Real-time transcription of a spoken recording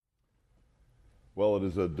Well, it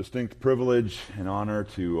is a distinct privilege and honor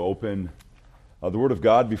to open the Word of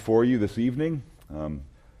God before you this evening.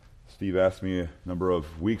 Steve asked me a number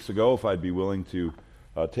of weeks ago if I'd be willing to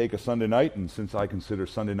take a Sunday night, and since I consider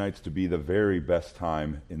Sunday nights to be the very best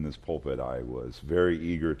time in this pulpit, I was very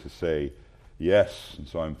eager to say yes, and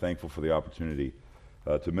so I'm thankful for the opportunity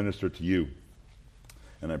to minister to you.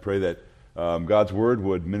 And I pray that God's Word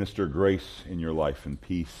would minister grace in your life and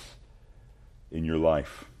peace in your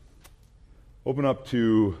life. Open up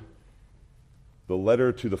to the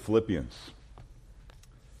letter to the Philippians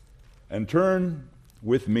and turn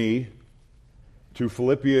with me to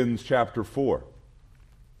Philippians chapter 4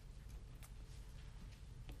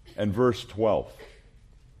 and verse 12.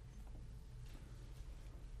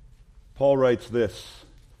 Paul writes this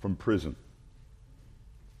from prison.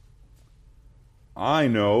 I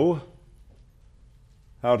know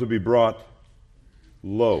how to be brought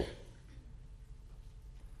low,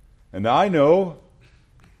 and I know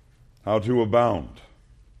how to abound.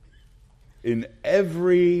 In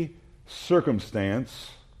every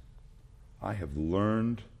circumstance, I have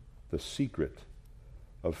learned the secret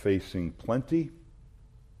of facing plenty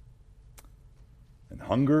and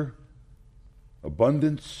hunger,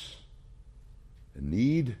 abundance and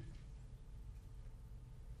need.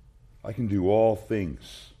 I can do all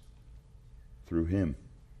things through Him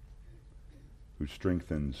who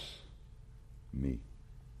strengthens me.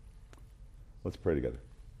 Let's pray together.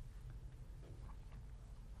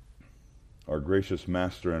 Our gracious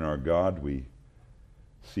Master and our God, we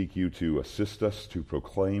seek you to assist us to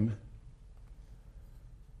proclaim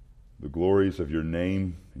the glories of your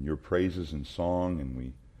name and your praises in song, and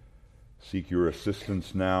we seek your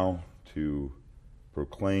assistance now to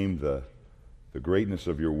proclaim the greatness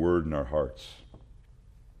of your word in our hearts.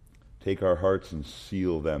 Take our hearts and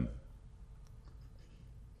seal them,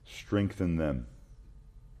 strengthen them,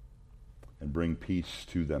 and bring peace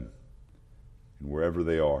to them and wherever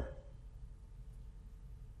they are.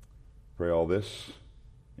 Pray all this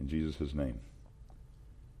in Jesus' name.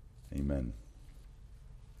 Amen.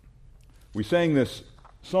 We sang this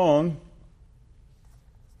song,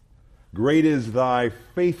 Great is Thy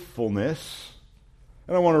Faithfulness,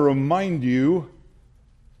 and I want to remind you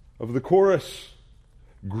of the chorus,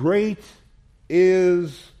 Great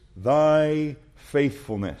is Thy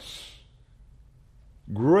faithfulness.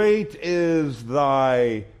 Great is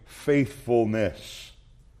Thy faithfulness.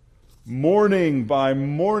 Morning by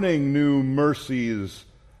morning new mercies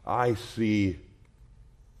I see.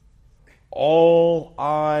 All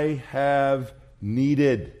I have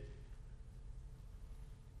needed,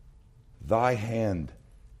 Thy hand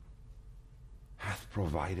hath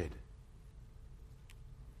provided.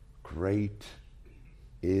 Great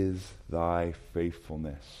is Thy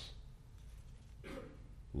faithfulness,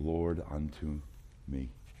 Lord, unto me.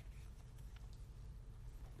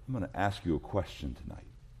 I'm going to ask you a question tonight.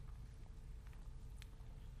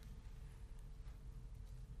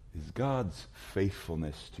 Is God's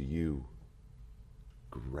faithfulness to you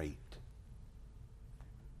great?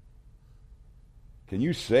 Can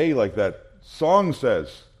you say, like that song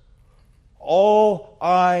says, all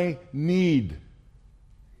I need,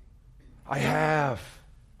 I have?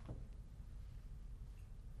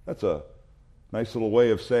 That's a nice little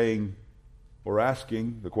way of saying or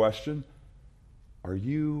asking the question, are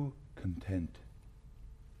you content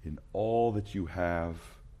in all that you have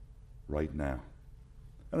right now?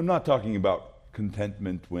 And I'm not talking about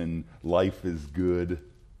contentment when life is good,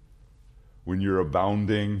 when you're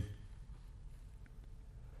abounding.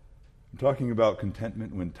 I'm talking about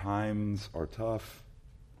contentment when times are tough,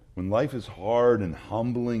 when life is hard and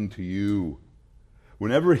humbling to you,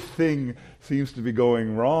 when everything seems to be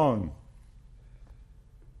going wrong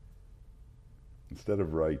instead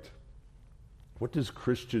of right. What does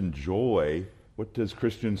Christian joy, what does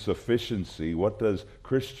Christian sufficiency, what does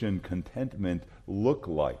Christian contentment look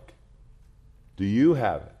like? Do you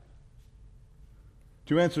have it?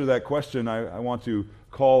 To answer that question, I want to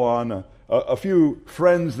call on a few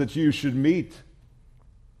friends that you should meet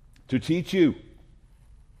to teach you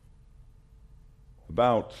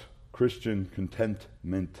about Christian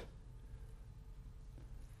contentment.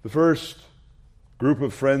 The first group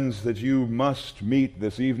of friends that you must meet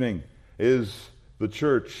this evening is the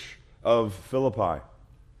church of Philippi.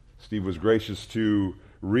 Steve was gracious to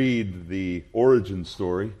read the origin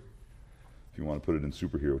story, if you want to put it in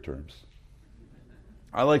superhero terms.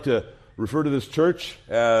 I like to refer to this church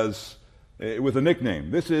as with a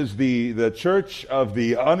nickname. This is the church of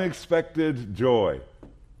the unexpected joy.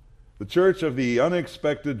 The church of the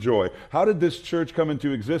unexpected joy. How did this church come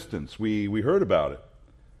into existence? We heard about it.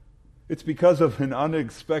 It's because of an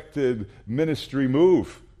unexpected ministry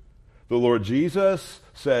move. The Lord Jesus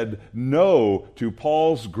said no to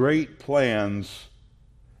Paul's great plans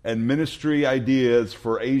and ministry ideas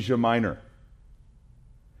for Asia Minor.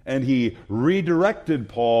 And he redirected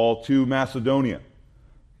Paul to Macedonia,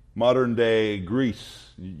 modern-day Greece,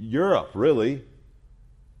 Europe, really.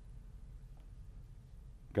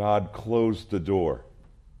 God closed the door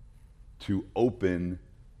to open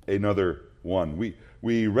another one.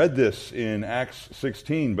 We read this in Acts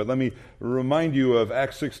 16, but let me remind you of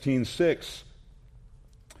Acts 16:6.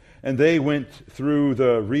 And they went through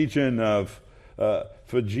the region of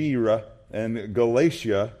Phrygia and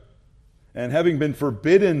Galatia, and having been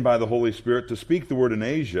forbidden by the Holy Spirit to speak the word in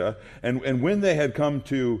Asia, and when they had come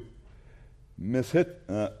to Mysia,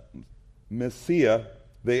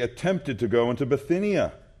 they attempted to go into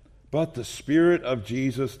Bithynia. But the Spirit of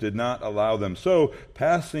Jesus did not allow them. So,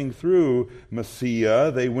 passing through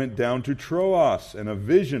Mysia, they went down to Troas, and a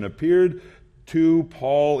vision appeared to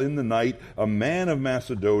Paul in the night. A man of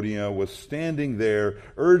Macedonia was standing there,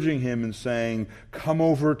 urging him and saying, "Come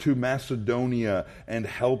over to Macedonia and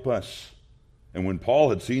help us." And when Paul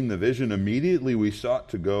had seen the vision, immediately we sought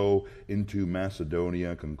to go into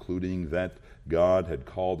Macedonia, concluding that God had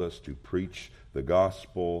called us to preach the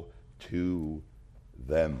gospel to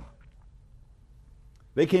them.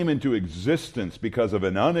 They came into existence because of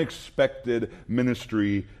an unexpected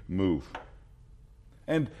ministry move.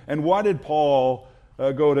 And why did Paul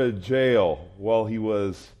go to jail while he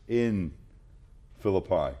was in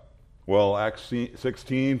Philippi? Well, Acts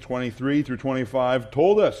 16:23 through 25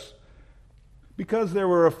 told us. Because there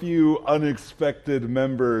were a few unexpected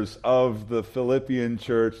members of the Philippian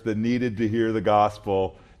church that needed to hear the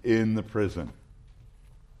gospel in the prison.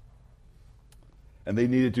 And they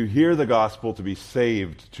needed to hear the gospel to be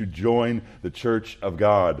saved, to join the church of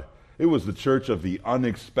God. It was the church of the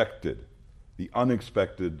unexpected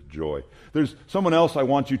joy. There's someone else I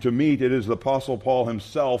want you to meet. It is the Apostle Paul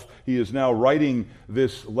himself. He is now writing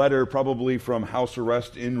this letter probably from house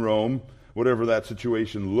arrest in Rome, whatever that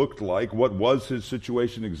situation looked like. What was his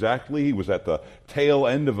situation exactly? He was at the tail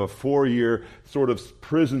end of a 4-year sort of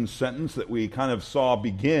prison sentence that we kind of saw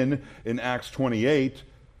begin in Acts 28.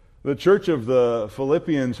 The church of the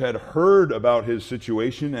Philippians had heard about his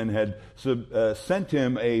situation and had sent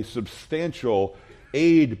him a substantial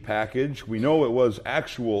aid package. We know it was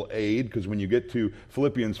actual aid because when you get to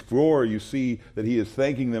Philippians 4, you see that he is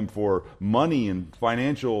thanking them for money and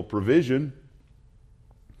financial provision.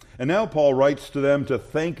 And now Paul writes to them to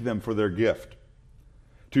thank them for their gift,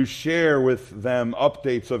 to share with them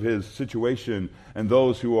updates of his situation and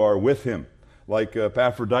those who are with him, like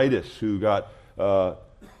Epaphroditus, who got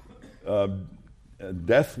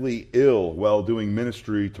deathly ill while doing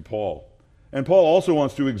ministry to Paul. And Paul also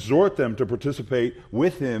wants to exhort them to participate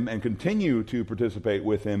with him and continue to participate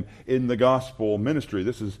with him in the gospel ministry.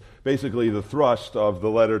 This is basically the thrust of the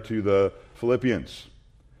letter to the Philippians.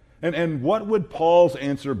 And what would Paul's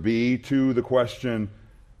answer be to the question,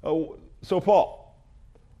 so Paul,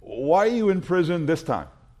 why are you in prison this time?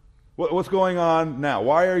 What's going on now?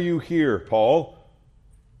 Why are you here, Paul?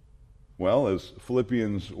 Well, as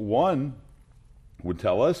Philippians 1 would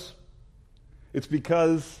tell us, it's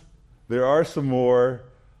because there are some more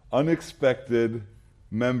unexpected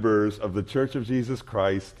members of the Church of Jesus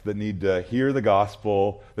Christ that need to hear the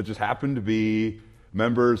gospel that just happen to be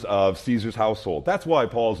members of Caesar's household. That's why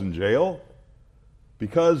Paul's in jail,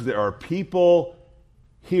 because there are people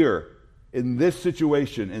here in this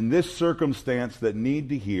situation, in this circumstance, that need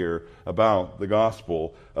to hear about the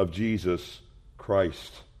gospel of Jesus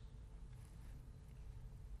Christ.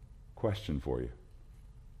 Question for you.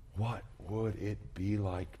 What would it be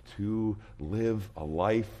like to live a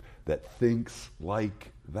life that thinks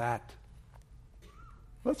like that?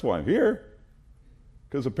 That's why I'm here.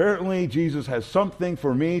 Because apparently Jesus has something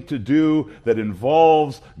for me to do that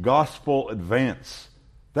involves gospel advance.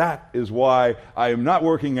 That is why I am not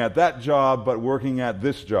working at that job, but working at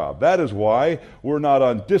this job. That is why we're not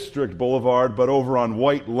on District Boulevard, but over on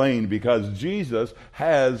White Lane, because Jesus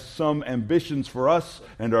has some ambitions for us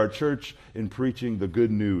and our church in preaching the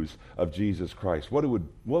good news of Jesus Christ. What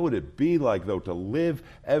would it be like, though, to live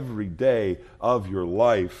every day of your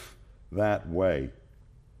life that way?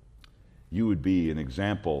 You would be an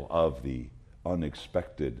example of the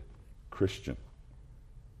unexpected Christian.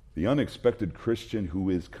 The unexpected Christian who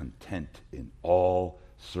is content in all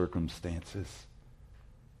circumstances.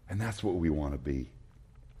 And that's what we want to be.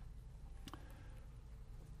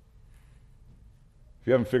 If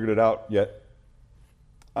you haven't figured it out yet,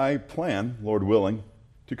 I plan, Lord willing,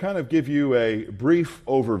 to kind of give you a brief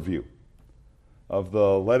overview of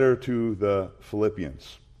the letter to the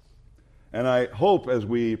Philippians. And I hope as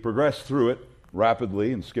we progress through it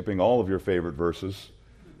rapidly and skipping all of your favorite verses,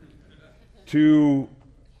 to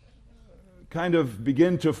kind of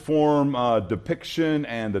begin to form a depiction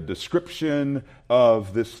and a description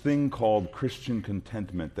of this thing called Christian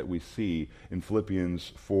contentment that we see in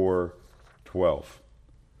Philippians 4:12.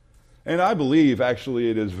 And I believe, actually,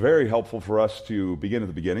 it is very helpful for us to begin at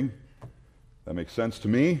the beginning. That makes sense to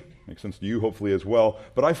me, makes sense to you hopefully as well.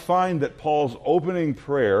 But I find that Paul's opening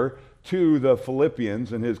prayer to the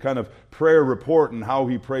Philippians and his kind of prayer report and how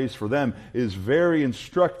he prays for them is very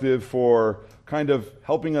instructive for kind of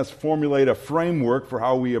helping us formulate a framework for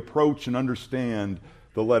how we approach and understand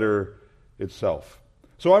the letter itself.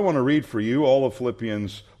 So I want to read for you all of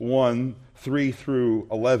Philippians 1:3 through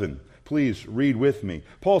 11. Please read with me.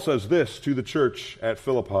 Paul says this to the church at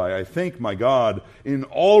Philippi: I thank my God in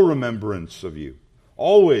all remembrance of you,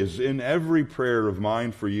 always in every prayer of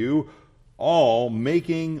mine for you, all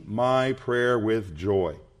making my prayer with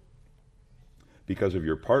joy, because of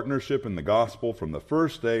your partnership in the gospel from the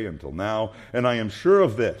first day until now. And I am sure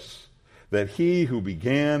of this, that he who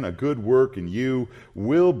began a good work in you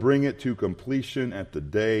will bring it to completion at the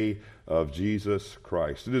day of Jesus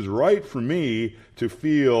Christ. It is right for me to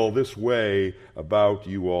feel this way about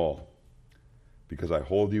you all, because I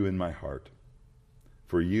hold you in my heart.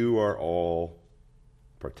 For you are all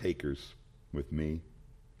partakers with me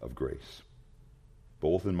of grace,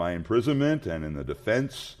 both in my imprisonment and in the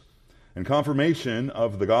defense and confirmation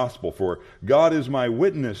of the gospel. For God is my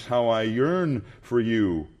witness how I yearn for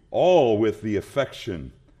you all with the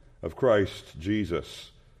affection of Christ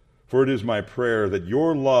Jesus. For it is my prayer that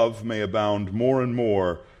your love may abound more and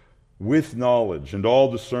more with knowledge and all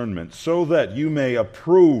discernment, so that you may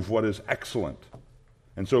approve what is excellent,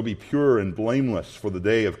 and so be pure and blameless for the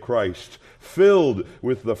day of Christ, filled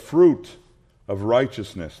with the fruit of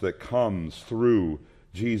righteousness that comes through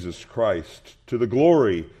Jesus Christ, to the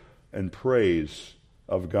glory and praise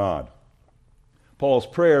of God. Paul's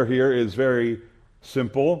prayer here is very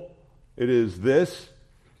simple. It is this,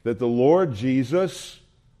 that the Lord Jesus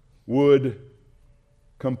would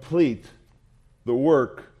complete the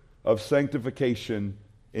work of sanctification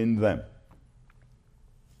in them.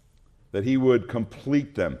 That he would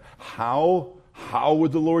complete them. How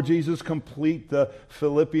would the Lord Jesus complete the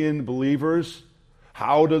Philippian believers?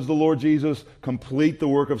 How does the Lord Jesus complete the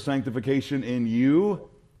work of sanctification in you?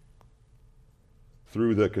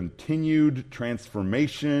 Through the continued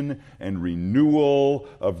transformation and renewal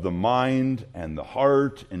of the mind and the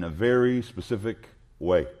heart in a very specific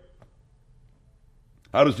way.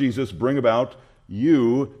 How does Jesus bring about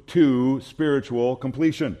you to spiritual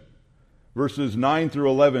completion? Verses 9 through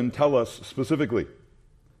 11 tell us specifically.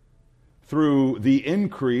 Through the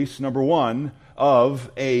increase, number one,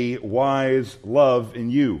 of a wise love in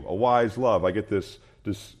you. A wise love. I get this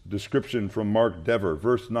description from Mark Dever,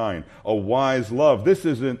 verse 9. A wise love. This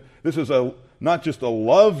is not just a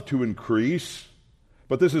love to increase,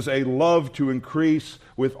 but this is a love to increase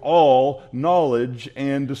with all knowledge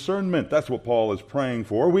and discernment. That's what Paul is praying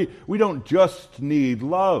for. We don't just need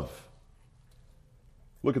love.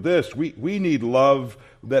 Look at this. We need love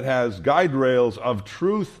that has guide rails of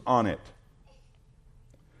truth on it.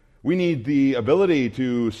 We need the ability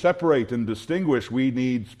to separate and distinguish. We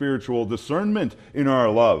need spiritual discernment in our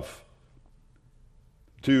love,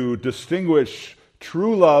 to distinguish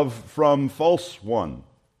true love from false one.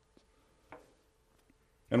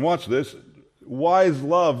 And watch this. Wise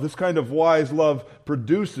love, this kind of wise love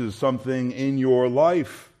produces something in your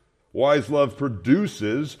life. Wise love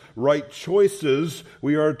produces right choices,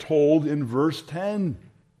 we are told in verse 10.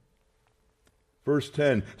 Verse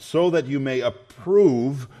 10, so that you may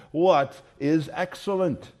approve what is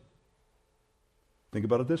excellent. Think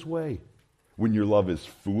about it this way. When your love is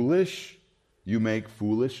foolish, you make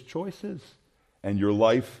foolish choices, and your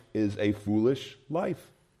life is a foolish life.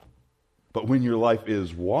 But when your life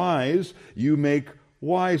is wise, you make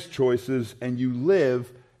wise choices, and you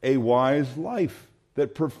live a wise life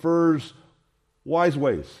that prefers wise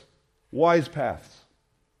ways, wise paths.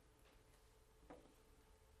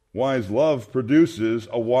 Wise love produces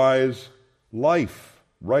a wise life,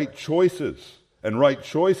 right choices. And right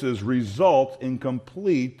choices result in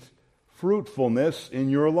complete fruitfulness in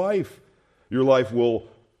your life. Your life will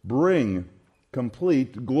bring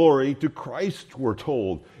complete glory to Christ, we're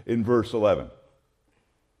told in verse 11.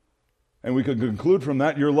 And we can conclude from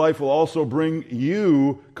that, your life will also bring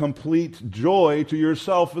you complete joy to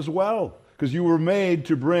yourself as well, because you were made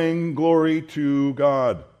to bring glory to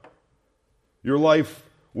God. Your life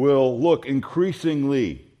will look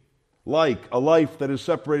increasingly like a life that is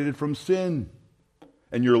separated from sin.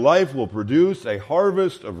 And your life will produce a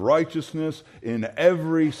harvest of righteousness in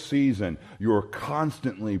every season. You're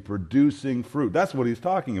constantly producing fruit. That's what he's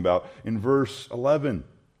talking about in verse 11.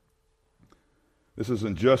 This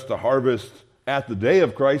isn't just a harvest at the day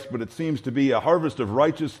of Christ, but it seems to be a harvest of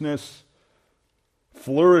righteousness,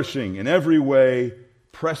 flourishing in every way,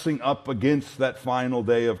 pressing up against that final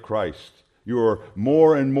day of Christ. You're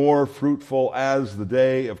more and more fruitful as the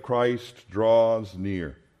day of Christ draws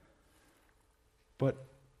near. But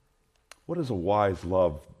what does a wise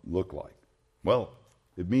love look like? Well,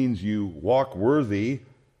 it means you walk worthy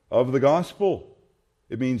of the gospel.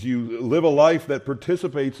 It means you live a life that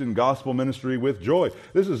participates in gospel ministry with joy.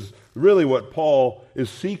 This is really what Paul is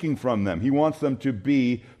seeking from them. He wants them to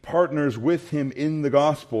be partners with him in the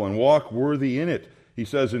gospel and walk worthy in it. He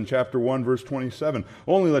says in chapter 1, verse 27,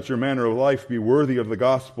 "Only let your manner of life be worthy of the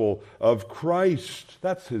gospel of Christ."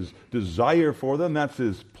 That's his desire for them. That's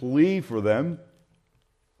his plea for them.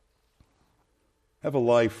 Have a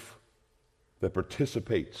life that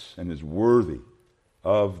participates and is worthy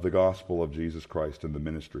of the gospel of Jesus Christ and the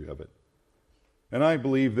ministry of it. And I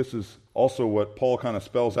believe this is also what Paul kind of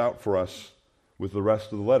spells out for us with the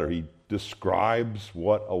rest of the letter. He describes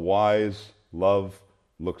what a wise love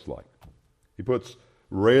looks like. He puts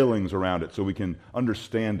railings around it so we can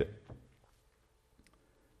understand it.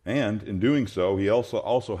 And in doing so, he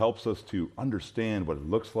also helps us to understand what it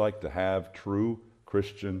looks like to have true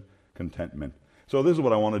Christian contentment. So this is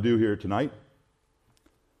what I want to do here tonight.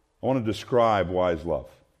 I want to describe wise love.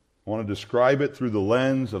 I want to describe it through the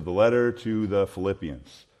lens of the letter to the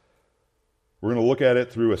Philippians. We're going to look at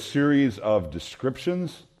it through a series of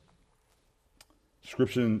descriptions.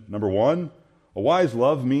 Description number 1, a wise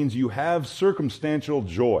love means you have circumstantial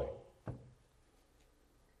joy.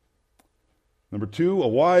 Number 2, a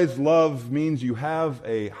wise love means you have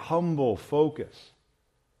a humble focus.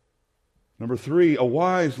 Number 3, a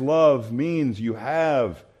wise love means you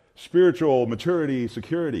have spiritual maturity,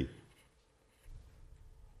 security.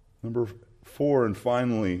 Number 4, and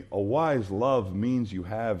finally, a wise love means you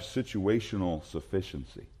have situational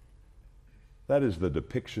sufficiency. That is the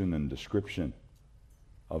depiction and description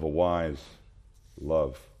of a wise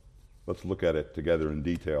love. Let's look at it together in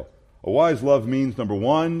detail. A wise love means, number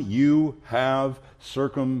 1, you have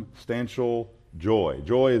circumstantial joy.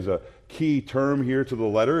 Joy is a key term here to the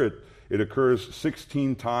letter. It occurs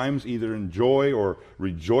 16 times, either in joy or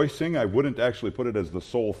rejoicing. I wouldn't actually put it as the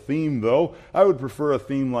sole theme, though. I would prefer a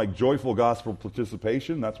theme like joyful gospel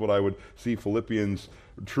participation. That's what I would see Philippians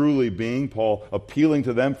truly being, Paul appealing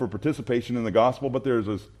to them for participation in the gospel. But there's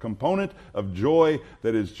a component of joy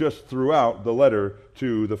that is just throughout the letter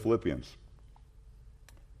to the Philippians.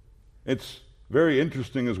 It's very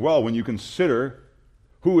interesting as well when you consider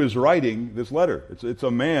who is writing this letter. It's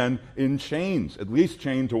a man in chains, at least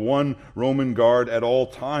chained to one Roman guard at all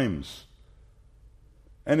times.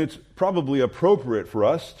 And it's probably appropriate for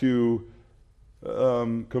us to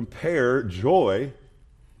compare joy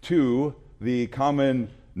to the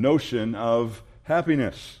common notion of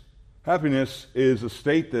happiness. Happiness is a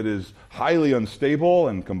state that is highly unstable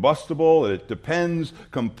and combustible. It depends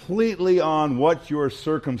completely on what your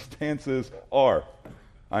circumstances are.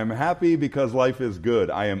 I'm happy because life is good.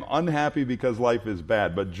 I am unhappy because life is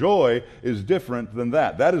bad. But joy is different than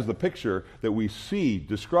that. That is the picture that we see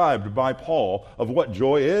described by Paul of what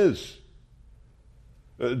joy is.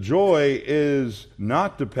 Joy is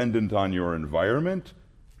not dependent on your environment.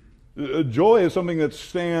 Joy is something that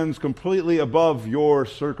stands completely above your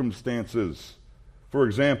circumstances. For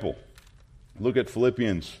example, look at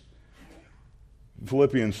Philippians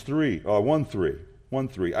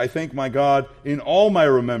 1:3. I thank my God in all my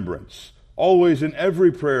remembrance, always in every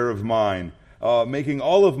prayer of mine, making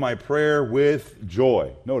all of my prayer with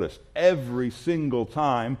joy. Notice, every single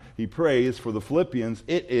time he prays for the Philippians,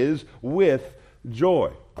 it is with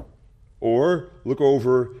joy. Or look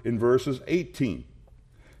over in verses 18.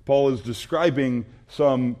 Paul is describing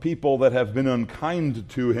some people that have been unkind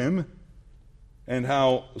to him and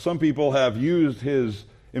how some people have used his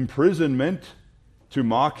imprisonment to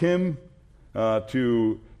mock him,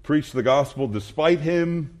 to preach the gospel despite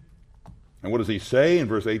him. And what does he say in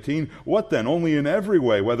verse 18? What then? Only in every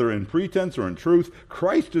way, whether in pretense or in truth,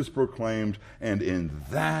 Christ is proclaimed, and in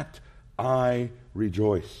that I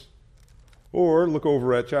rejoice. Or look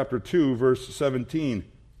over at chapter 2, verse 17.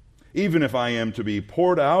 Even if I am to be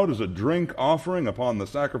poured out as a drink offering upon the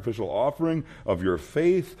sacrificial offering of your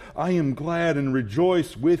faith, I am glad and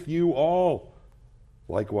rejoice with you all.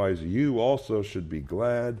 Likewise, you also should be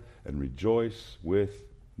glad and rejoice with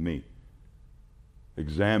me.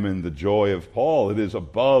 Examine the joy of Paul. It is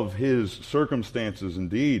above his circumstances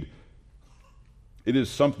indeed. It is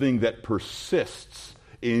something that persists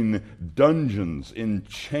in dungeons, in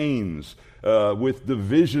chains, with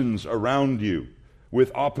divisions around you,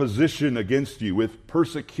 with opposition against you, with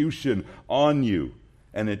persecution on you.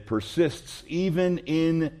 And it persists even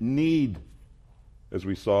in need, as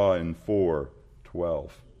we saw in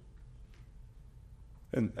 4:12.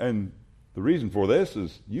 And the reason for this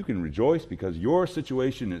is you can rejoice because your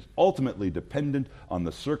situation is ultimately dependent on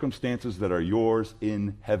the circumstances that are yours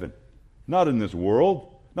in heaven. Not in this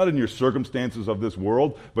world, not in your circumstances of this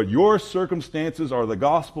world, but your circumstances are the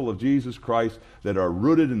gospel of Jesus Christ that are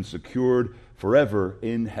rooted and secured forever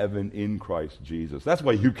in heaven in Christ Jesus. That's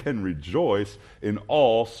why you can rejoice in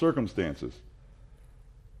all circumstances.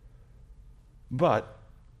 But,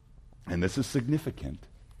 and this is significant,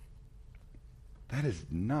 that is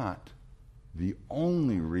not the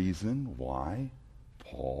only reason why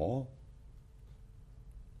Paul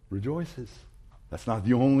rejoices. That's not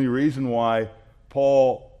the only reason why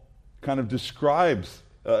Paul kind of describes,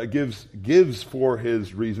 gives for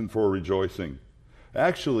his reason for rejoicing.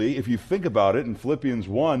 Actually, if you think about it in Philippians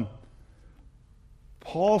 1,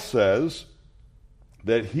 Paul says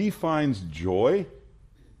that he finds joy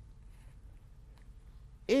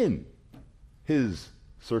in his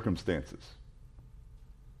circumstances.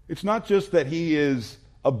 It's not just that he is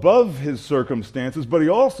above his circumstances, but he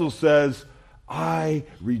also says, I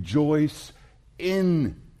rejoice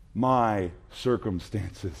in my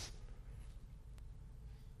circumstances.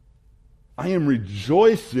 I am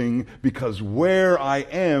rejoicing because where I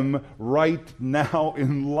am right now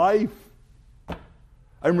in life.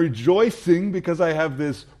 I'm rejoicing because I have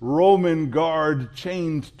this Roman guard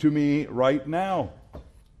chained to me right now.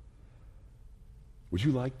 Would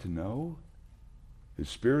you like to know his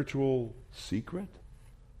spiritual secret?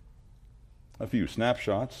 A few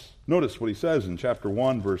snapshots. Notice what he says in chapter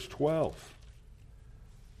 1, verse 12.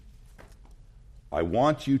 I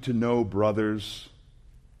want you to know, brothers,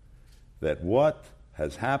 that what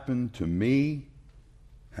has happened to me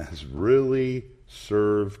has really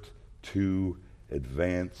served to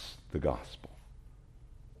advance the gospel.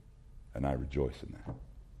 And I rejoice in that.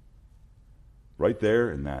 Right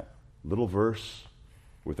there in that little verse,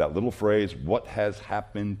 with that little phrase, what has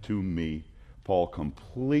happened to me, Paul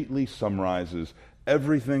completely summarizes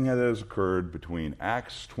everything that has occurred between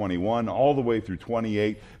Acts 21 all the way through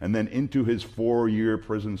 28 and then into his 4-year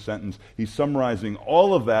prison sentence. He's summarizing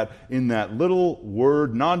all of that in that little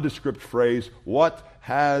word, nondescript phrase, what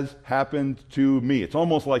has happened to me. It's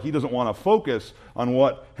almost like he doesn't want to focus on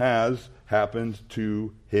what has happened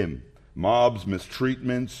to him. Mobs,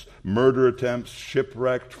 mistreatments, murder attempts,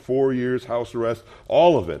 shipwrecked, 4 years house arrest,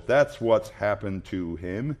 all of it. That's what's happened to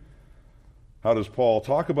him. How does Paul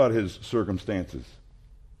talk about his circumstances?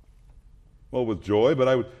 Well, with joy, but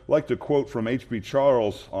I would like to quote from H.B.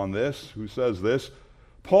 Charles on this, who says this,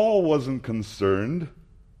 Paul wasn't concerned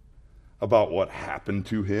about what happened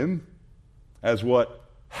to him as what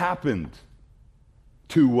happened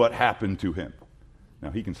to him.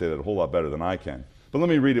 Now, he can say that a whole lot better than I can. But let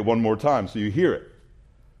me read it one more time so you hear it.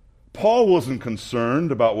 Paul wasn't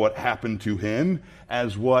concerned about what happened to him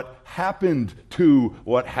as what happened to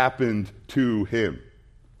him.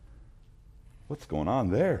 What's going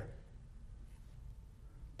on there?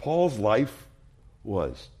 Paul's life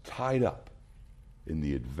was tied up in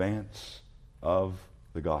the advance of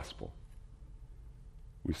the gospel.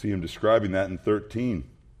 We see him describing that in 13.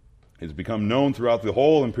 It has become known throughout the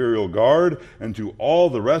whole imperial guard and to all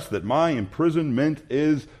the rest that my imprisonment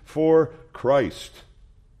is for Christ.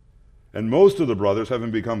 And most of the brothers,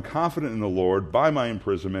 having become confident in the Lord by my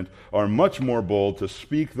imprisonment, are much more bold to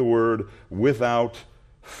speak the word without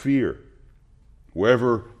fear.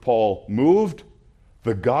 Wherever Paul moved,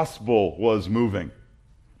 the gospel was moving,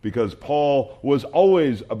 because Paul was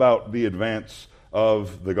always about the advance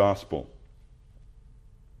of the gospel.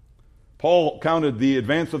 Paul counted the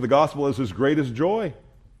advance of the gospel as his greatest joy.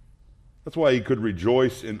 That's why he could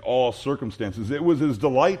rejoice in all circumstances. It was his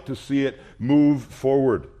delight to see it move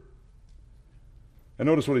forward. And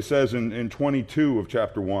notice what he says in 22 of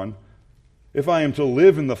chapter 1. If I am to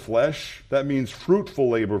live in the flesh, that means fruitful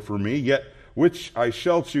labor for me, yet which I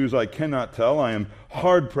shall choose I cannot tell. I am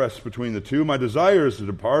hard-pressed between the two. My desire is to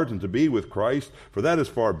depart and to be with Christ, for that is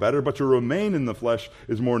far better. But to remain in the flesh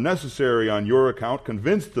is more necessary on your account.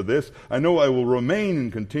 Convinced of this, I know I will remain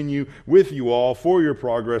and continue with you all for your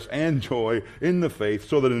progress and joy in the faith,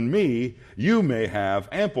 so that in me you may have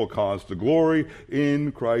ample cause to glory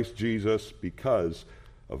in Christ Jesus because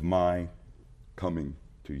of my coming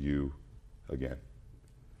to you again.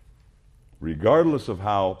 Regardless of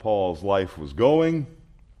how Paul's life was going,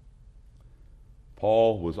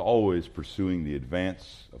 Paul was always pursuing the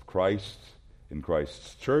advance of Christ in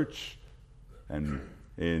Christ's church and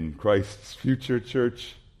in Christ's future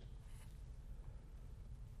church.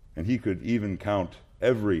 And he could even count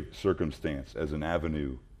every circumstance as an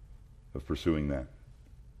avenue of pursuing that.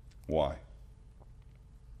 Why?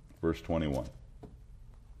 Verse 21.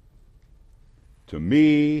 To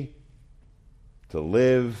me, to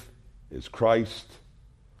live is Christ,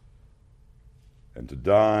 and to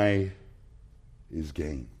die is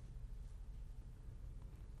gain.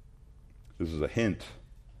 This is a hint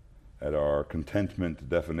at our contentment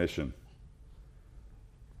definition.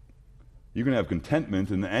 You can have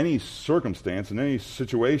contentment in any circumstance, in any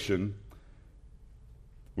situation,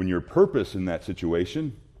 when your purpose in that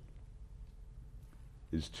situation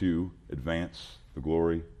is to advance the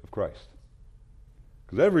glory of Christ.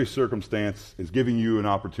 Because every circumstance is giving you an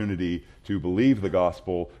opportunity to believe the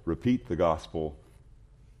gospel, repeat the gospel,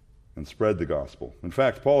 and spread the gospel. In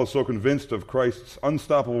fact, Paul is so convinced of Christ's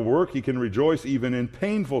unstoppable work, he can rejoice even in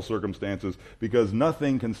painful circumstances because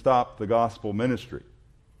nothing can stop the gospel ministry.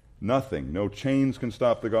 Nothing. No chains can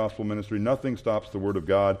stop the gospel ministry. Nothing stops the word of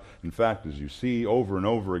God. In fact, as you see over and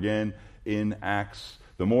over again in Acts,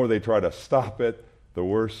 the more they try to stop it, the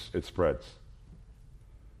worse it spreads.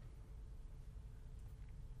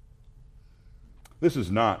 This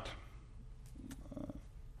is not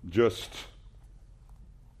just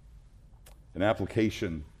an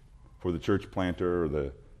application for the church planter or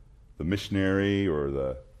the missionary or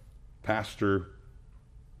the pastor.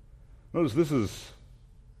 Notice this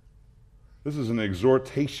is an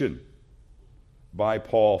exhortation by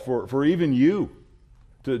Paul for even you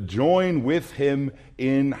to join with him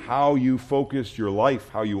in how you focus your life,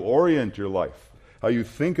 how you orient your life, how you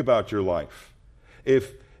think about your life.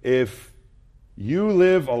 If you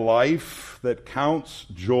live a life that counts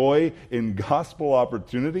joy in gospel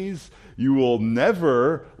opportunities, you will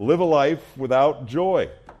never live a life without joy,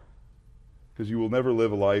 because you will never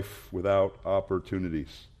live a life without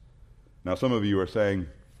opportunities. Now, some of you are saying,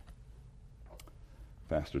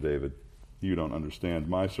 Pastor David, you don't understand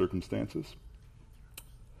my circumstances.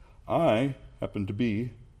 I happen to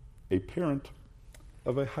be a parent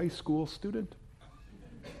of a high school student.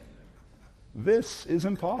 This is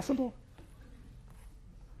impossible.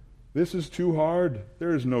 This is too hard.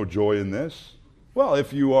 There is no joy in this. Well,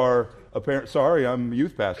 if you are a parent, sorry, I'm a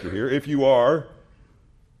youth pastor here. If you are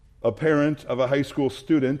a parent of a high school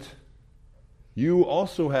student, you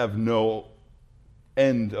also have no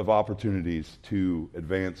end of opportunities to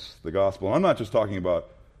advance the gospel. I'm not just talking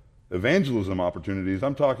about evangelism opportunities.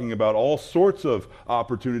 I'm talking about all sorts of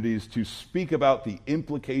opportunities to speak about the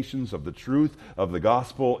implications of the truth of the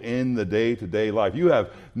gospel in the day-to-day life. You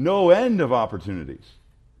have no end of opportunities.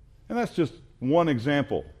 And that's just one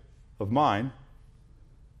example of mine,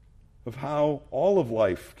 of how all of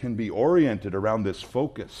life can be oriented around this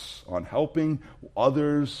focus on helping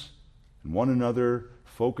others and one another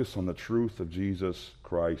focus on the truth of Jesus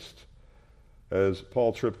Christ. As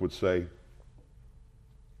Paul Tripp would say,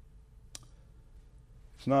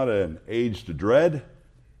 it's not an age to dread,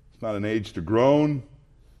 it's not an age to groan,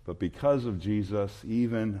 but because of Jesus,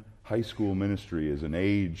 even high school ministry is an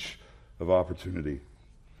age of opportunity.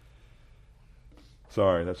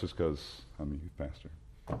 Sorry, that's just because I'm a youth pastor.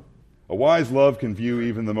 A wise love can view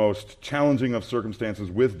even the most challenging of circumstances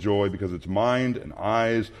with joy because its mind and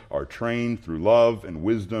eyes are trained through love and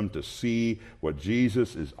wisdom to see what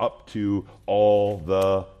Jesus is up to all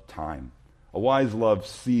the time. A wise love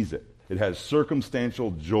sees it. It has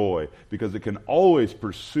circumstantial joy because it can always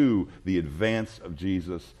pursue the advance of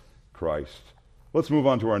Jesus Christ. Let's move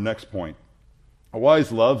on to our next point. A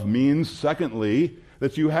wise love means, secondly,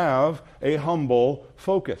 that you have a humble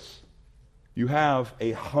focus. You have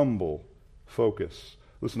a humble focus.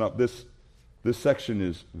 Listen up, this section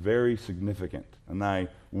is very significant, and I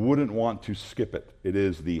wouldn't want to skip it. It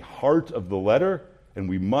is the heart of the letter, and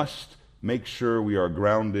we must make sure we are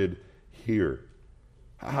grounded here.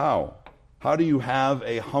 How? How do you have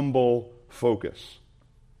a humble focus?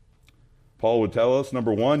 Paul would tell us,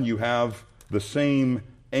 number one, you have the same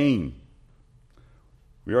aim.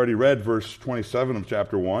 We already read verse 27 of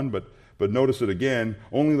chapter 1, but notice it again.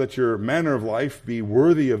 Only let your manner of life be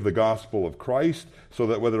worthy of the gospel of Christ, so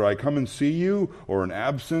that whether I come and see you or am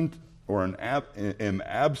absent,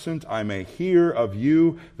 I may hear of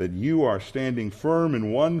you that you are standing firm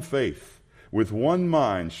in one faith, with one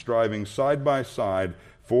mind, striving side by side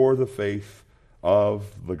for the faith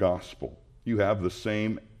of the gospel. You have the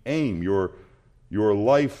same aim. Your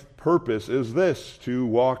life purpose is this, to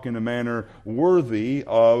walk in a manner worthy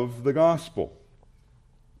of the gospel.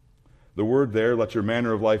 The word there, let your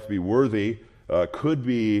manner of life be worthy, could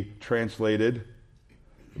be translated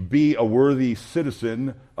be a worthy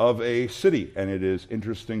citizen of a city. And it is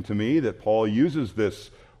interesting to me that Paul uses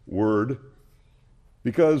this word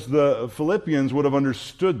because the Philippians would have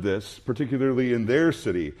understood this, particularly in their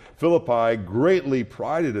city. Philippi greatly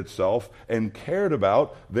prided itself and cared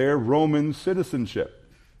about their Roman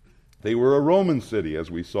citizenship. They were a Roman city, as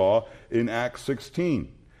we saw in Acts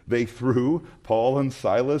 16. They threw Paul and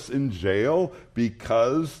Silas in jail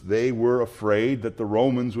because they were afraid that the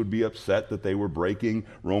Romans would be upset that they were breaking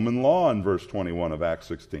Roman law in verse 21 of Acts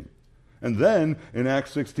 16. And then, in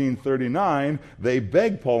Acts 16:39, they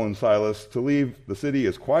begged Paul and Silas to leave the city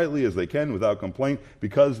as quietly as they can without complaint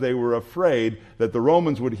because they were afraid that the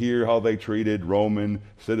Romans would hear how they treated Roman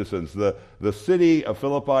citizens. The city of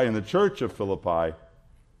Philippi and the church of Philippi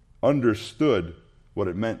understood what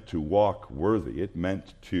it meant to walk worthy. It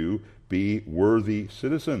meant to be worthy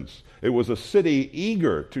citizens. It was a city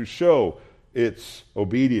eager to show its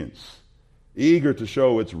obedience, eager to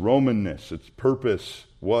show its Romanness. Its purpose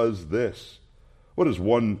was this. What does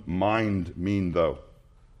one mind mean, though?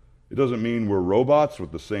 It doesn't mean we're robots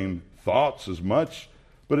with the same thoughts as much,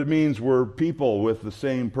 but it means we're people with the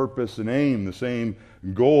same purpose and aim, the same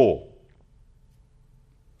goal.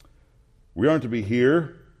 We aren't to be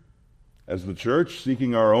here as the church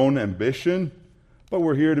seeking our own ambition, but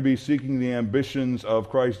we're here to be seeking the ambitions of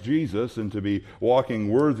Christ Jesus and to be walking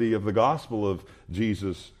worthy of the gospel of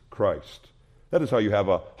Jesus Christ. That is how you have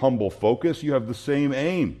a humble focus. You have the same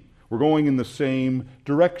aim. We're going in the same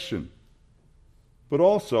direction. But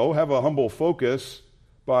also have a humble focus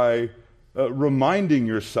by reminding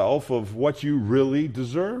yourself of what you really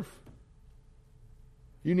deserve.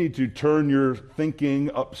 You need to turn your thinking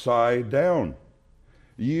upside down.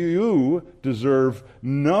 You deserve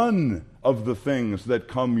none of the things that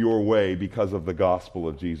come your way because of the gospel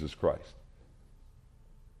of Jesus Christ.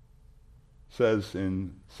 It says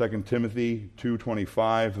in 2 Timothy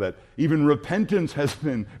 2:25 that even repentance has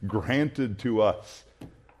been granted to us.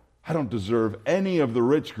 I don't deserve any of the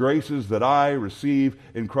rich graces that I receive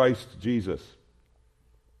in Christ Jesus.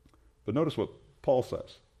 But notice what Paul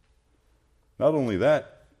says. Not only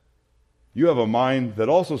that, you have a mind that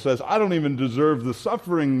also says, I don't even deserve the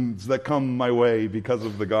sufferings that come my way because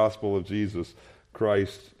of the gospel of Jesus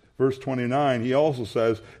Christ. Verse 29, he also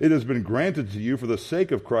says, it has been granted to you for the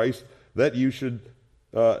sake of Christ that you should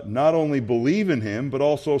not only believe in him, but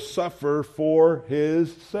also suffer for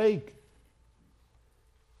his sake.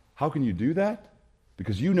 How can you do that?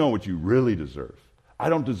 Because you know what you really deserve. I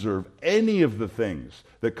don't deserve any of the things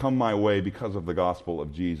that come my way because of the gospel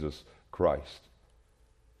of Jesus Christ.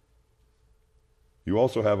 You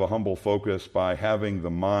also have a humble focus by having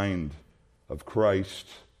the mind of Christ.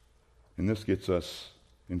 And this gets us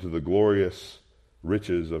into the glorious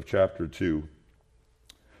riches of chapter 2.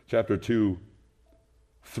 Chapter 2,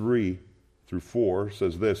 3 through 4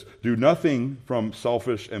 says this, do nothing from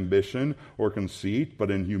selfish ambition or conceit,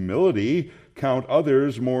 but in humility count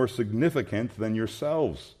others more significant than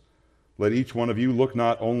yourselves. Let each one of you look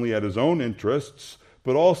not only at his own interests,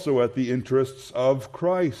 but also at the interests of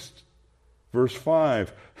Christ. Verse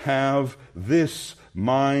 5, have this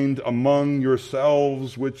mind among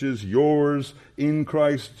yourselves, which is yours in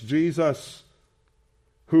Christ Jesus,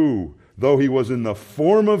 who, though he was in the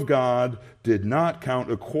form of God, did not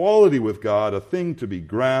count equality with God a thing to be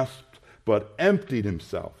grasped, but emptied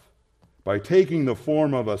himself by taking the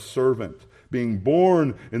form of a servant. Being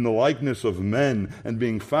born in the likeness of men and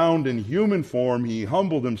being found in human form, he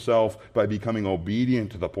humbled himself by becoming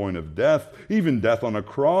obedient to the point of death, even death on a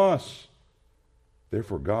cross.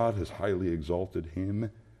 Therefore God has highly exalted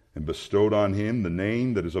him and bestowed on him the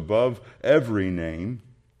name that is above every name,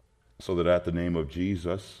 so that at the name of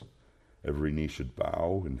Jesus every knee should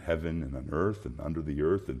bow in heaven and on earth and under the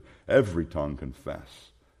earth, and every tongue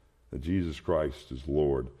confess that Jesus Christ is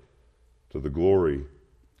Lord, to the glory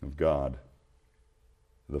of God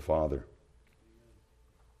the Father.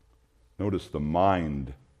 Notice the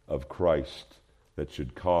mind of Christ that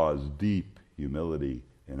should cause deep humility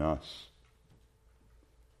in us.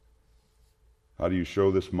 How do you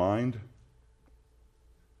show this mind?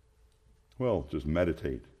 Well, just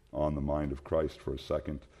meditate on the mind of Christ for a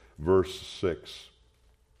second. Verse 6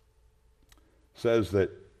 says that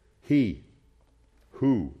he,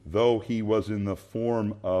 who, though he was in the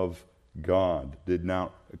form of God, did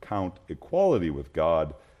not account equality with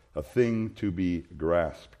God a thing to be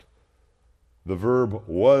grasped. The verb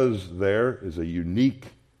was there is a unique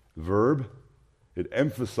verb. It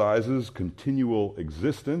emphasizes continual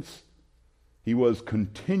existence. He was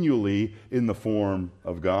continually in the form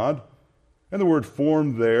of God. And the word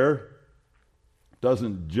form there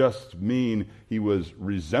doesn't just mean he was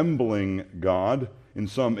resembling God. in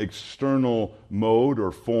some external mode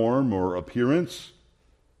or form or appearance.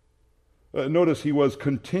 Notice he was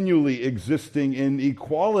continually existing in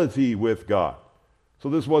equality with God. So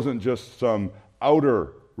this wasn't just some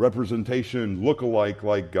outer representation, look-alike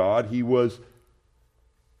like God. He was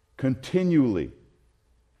continually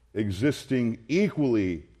existing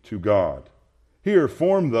equally to God. Here,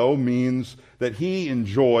 form, though, means that he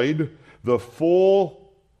enjoyed the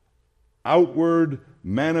full outward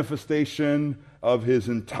manifestation of his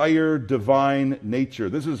entire divine nature.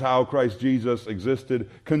 This is how Christ Jesus existed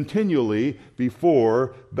continually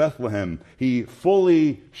before Bethlehem. He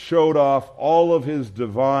fully showed off all of his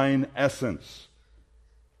divine essence.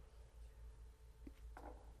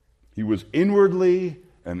 He was inwardly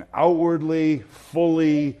and outwardly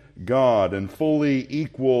fully God and fully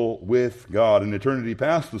equal with God. In eternity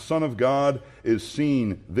past, the Son of God is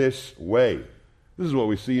seen this way. This is what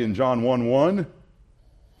we see in John 1:1. It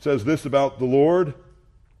says this about the Lord.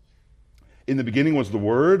 In the beginning was the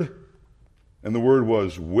Word, and the Word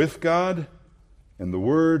was with God, and the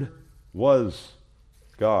Word was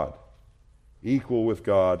God, equal with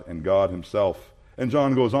God and God himself. And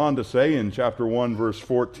John goes on to say in chapter 1, verse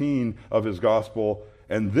 14 of his gospel,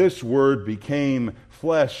 and this Word became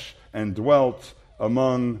flesh and dwelt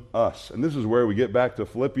among us. And this is where we get back to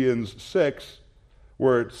Philippians 6,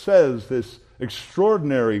 where it says this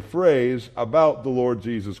extraordinary phrase about the Lord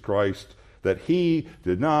Jesus Christ, that he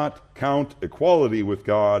did not count equality with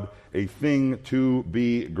God a thing to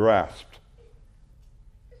be grasped.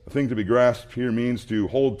 A thing to be grasped here means to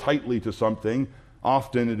hold tightly to something.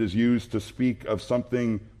 Often it is used to speak of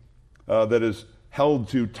something that is held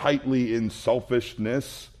too tightly in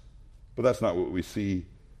selfishness, but that's not what we see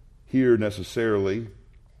here necessarily.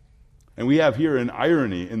 And we have here an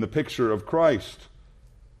irony in the picture of Christ.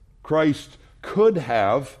 Christ could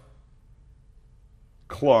have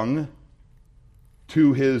clung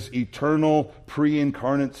to his eternal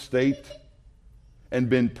pre-incarnate state and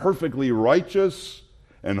been perfectly righteous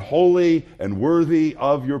and holy and worthy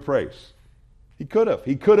of your praise. He could have.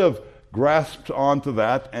 He could have grasped onto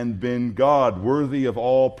that and been God, worthy of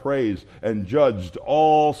all praise, and judged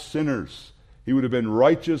all sinners. He would have been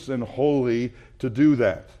righteous and holy to do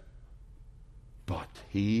that. But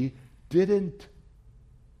he didn't.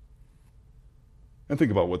 And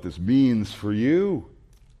think about what this means for you.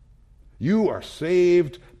 You are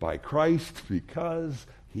saved by Christ because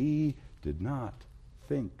he did not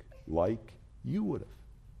think like you would have.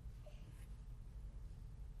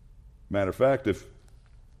 Matter of fact, if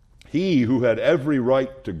he who had every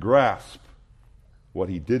right to grasp what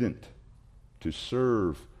he didn't, to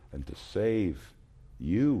serve and to save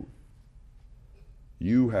you,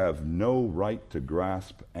 you have no right to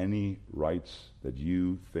grasp any rights that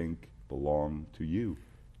you think belong to you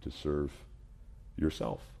to serve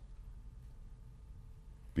yourself.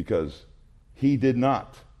 Because he did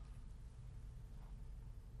not.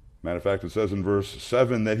 Matter of fact, it says in verse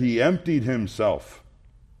 7 that he emptied himself.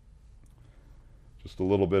 Just a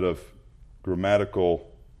little bit of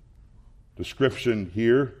grammatical description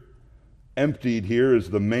here. Emptied here is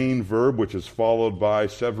the main verb, which is followed by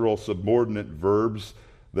several subordinate verbs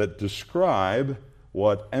that describe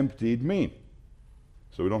what emptied mean.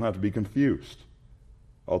 So we don't have to be confused.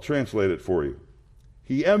 I'll translate it for you.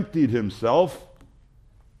 He emptied himself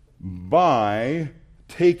by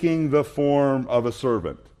taking the form of a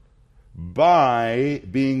servant, by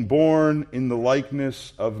being born in the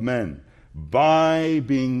likeness of men, by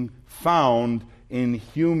being found in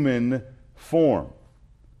human form.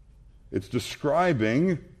 It's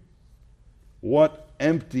describing what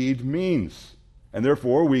emptied means. And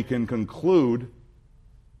therefore we can conclude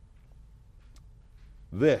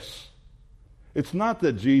this. It's not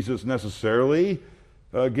that Jesus necessarily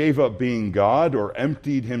gave up being God or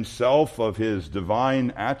emptied himself of his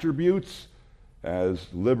divine attributes, as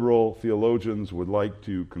liberal theologians would like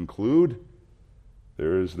to conclude.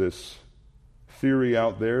 There is this theory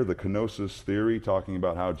out there, the kenosis theory, talking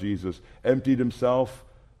about how Jesus emptied himself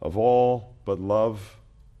of all but love.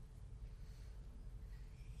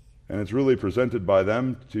 And it's really presented by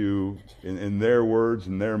them to, in their words,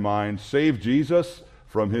 in their mind, save Jesus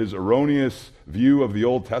from his erroneous view of the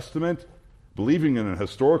Old Testament. Believing in a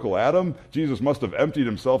historical Adam, Jesus must have emptied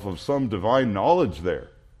himself of some divine knowledge there.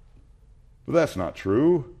 But that's not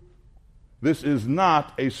true. This is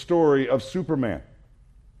not a story of Superman,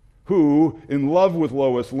 who, in love with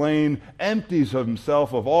Lois Lane, empties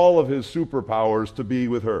himself of all of his superpowers to be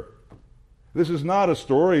with her. This is not a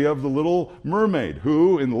story of the Little Mermaid,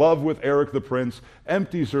 who, in love with Eric the Prince,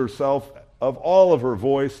 empties herself of all of her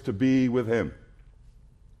voice to be with him.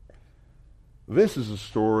 This is a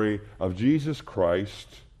story of Jesus Christ,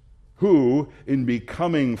 who, in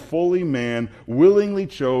becoming fully man, willingly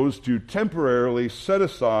chose to temporarily set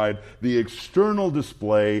aside the external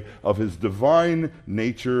display of his divine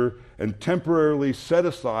nature and temporarily set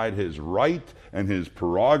aside his right and his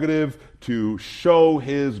prerogative to show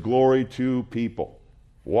his glory to people.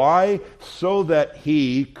 Why? So that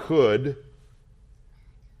he could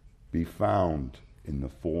be found in the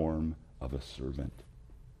form of a servant,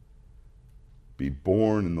 be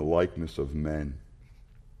born in the likeness of men,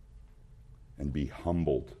 and be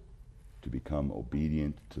humbled to become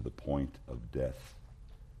obedient to the point of death,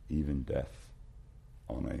 even death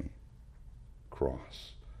on a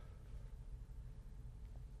cross.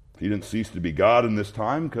 He didn't cease to be God in this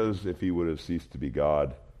time, because if he would have ceased to be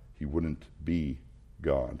God, he wouldn't be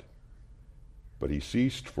God. But he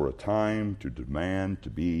ceased for a time to demand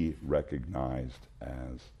to be recognized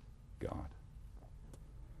as God.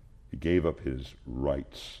 He gave up his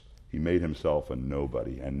rights. He made himself a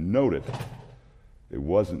nobody. And noted, it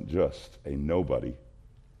wasn't just a nobody.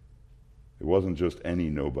 It wasn't just any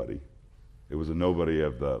nobody. It was a nobody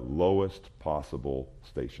of the lowest possible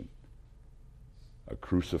station. A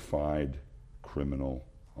crucified criminal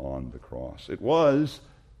on the cross. It was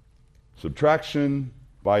subtraction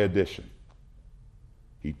by addition.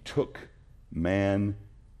 He took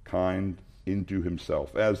mankind into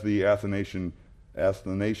himself. As the Athanasian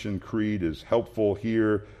Creed is helpful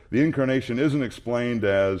here, the incarnation isn't explained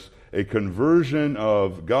as a conversion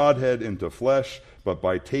of Godhead into flesh, but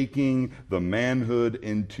by taking the manhood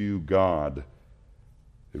into God.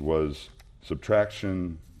 It was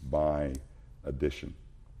subtraction by addition.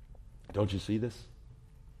 Don't you see this?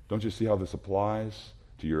 Don't you see how this applies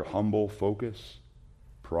to your humble focus?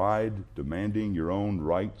 Pride, demanding your own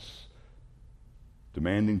rights,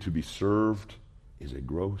 demanding to be served, is a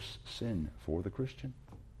gross sin for the Christian,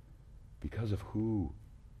 because of who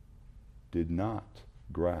did not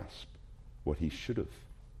grasp what he should have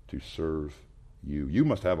to serve you. You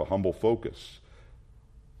must have a humble focus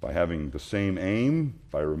by having the same aim,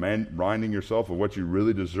 by reminding yourself of what you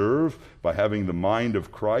really deserve, by having the mind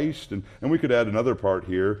of Christ. And we could add another part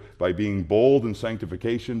here, by being bold in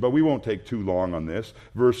sanctification, but we won't take too long on this.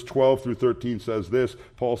 Verse 12 through 13 says this.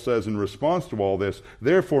 Paul says in response to all this,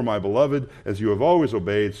 "Therefore, my beloved, as you have always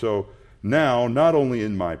obeyed, so now, not only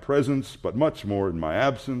in my presence, but much more in my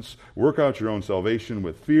absence, work out your own salvation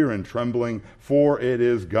with fear and trembling, for it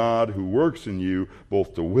is God who works in you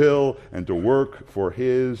both to will and to work for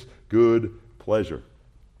his good pleasure."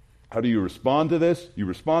 How do you respond to this? You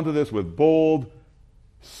respond to this with bold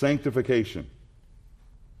sanctification.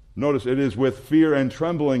 Notice it is with fear and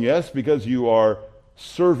trembling, yes, because you are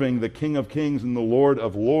serving the King of Kings and the Lord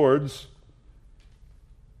of Lords.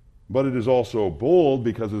 But it is also bold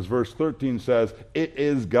because, as verse 13 says, it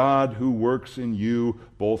is God who works in you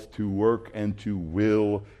both to work and to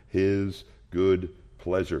will his good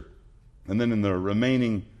pleasure. And then in the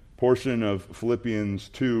remaining portion of Philippians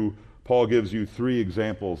 2, Paul gives you 3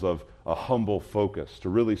 examples of a humble focus to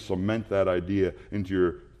really cement that idea into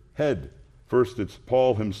your head. First, it's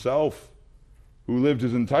Paul himself, who lived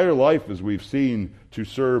his entire life, as we've seen, to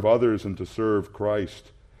serve others and to serve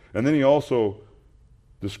Christ. And then he also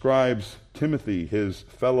describes Timothy, his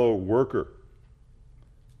fellow worker.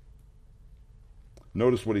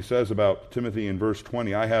 Notice what he says about Timothy in verse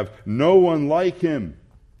 20. "I have no one like him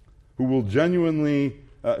who will be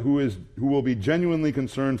genuinely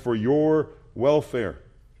concerned for your welfare.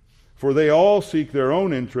 For they all seek their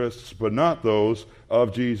own interests, but not those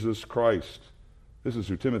of Jesus Christ." This is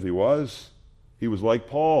who Timothy was. He was like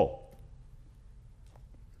Paul.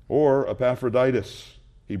 Or Epaphroditus.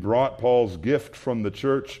 He brought Paul's gift from the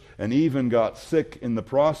church and even got sick in the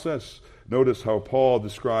process. Notice how Paul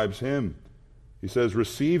describes him. He says,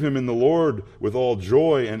 "Receive him in the Lord with all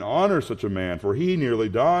joy and honor such a man, for he nearly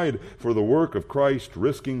died for the work of Christ,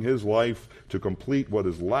 risking his life to complete what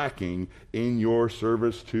is lacking in your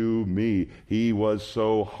service to me." He was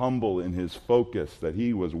so humble in his focus that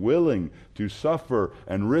he was willing to suffer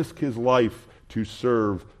and risk his life to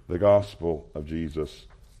serve the gospel of Jesus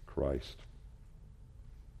Christ.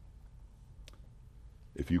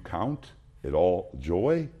 If you count it all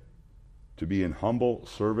joy to be in humble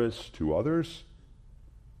service to others,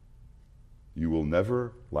 you will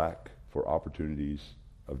never lack for opportunities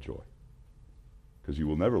of joy, because you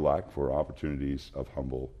will never lack for opportunities of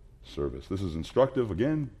humble service. This is instructive,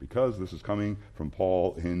 again, because this is coming from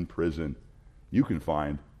Paul in prison. You can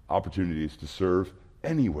find opportunities to serve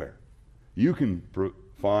anywhere. You can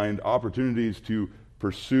find opportunities to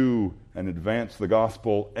pursue and advance the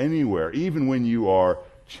gospel anywhere, even when you are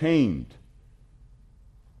chained,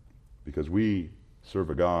 because we serve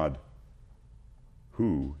a God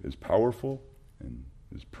who is powerful and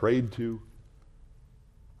is prayed to.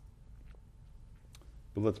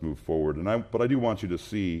 But let's move forward. But I do want you to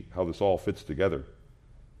see how this all fits together.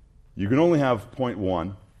 You can only have point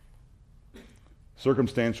one,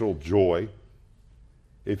 circumstantial joy,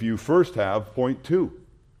 if you first have point two,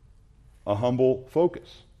 a humble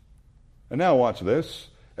focus. And now watch this.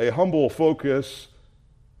 A humble focus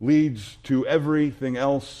leads to everything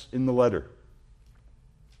else in the letter.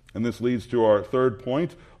 And this leads to our third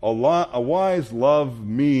point. A wise love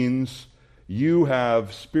means you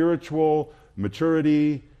have spiritual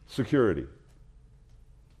maturity, security.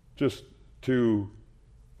 Just to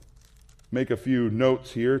make a few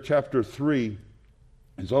notes here, chapter 3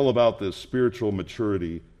 is all about this spiritual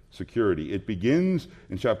maturity, security. It begins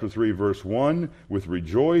in chapter 3, verse 1 with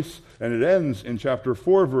rejoice, and it ends in chapter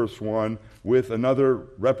 4, verse 1 with another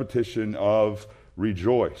repetition of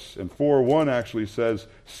rejoice. And 4:1 actually says,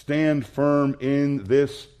 stand firm in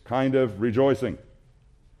this kind of rejoicing.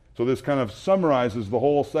 So this kind of summarizes the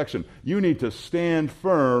whole section. You need to stand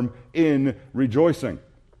firm in rejoicing.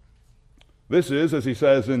 This is, as he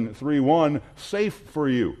says in 3:1, safe for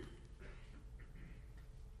you.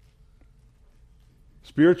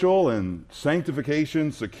 Spiritual and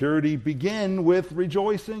sanctification, security begin with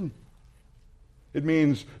rejoicing. It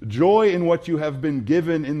means joy in what you have been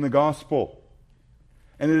given in the gospel.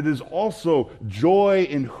 And it is also joy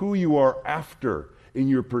in who you are after, in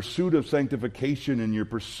your pursuit of sanctification, in your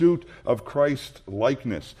pursuit of Christ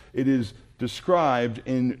likeness. It is described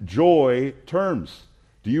in joy terms.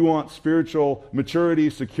 Do you want spiritual maturity,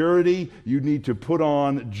 security? You need to put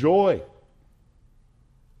on joy.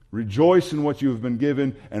 Rejoice in what you have been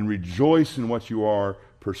given and rejoice in what you are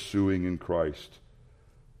pursuing in Christ.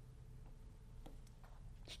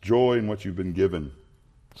 It's joy in what you've been given.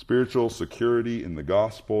 Spiritual security in the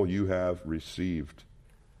gospel you have received.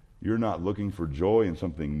 You're not looking for joy in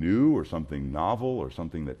something new or something novel or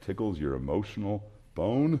something that tickles your emotional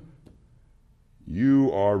bone.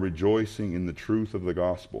 You are rejoicing in the truth of the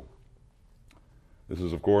gospel. This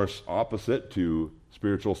is, of course, opposite to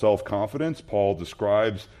spiritual self-confidence. Paul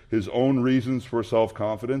describes his own reasons for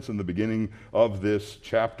self-confidence in the beginning of this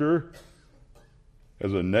chapter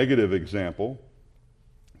as a negative example.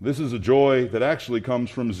 This is a joy that actually comes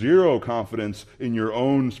from zero confidence in your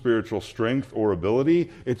own spiritual strength or ability.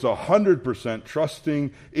 It's 100%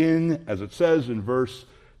 trusting in, as it says in verse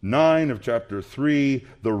 9 of chapter 3,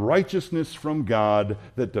 the righteousness from God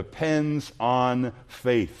that depends on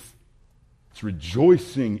faith. It's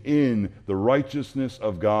rejoicing in the righteousness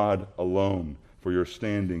of God alone for your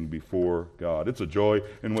standing before God. It's a joy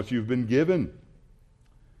in what you've been given.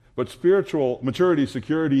 But spiritual maturity,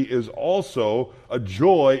 security is also a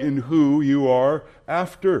joy in who you are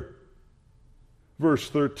after. Verse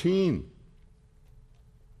 13.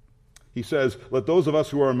 He says, let those of us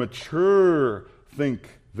who are mature think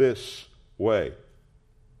this way.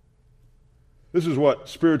 This is what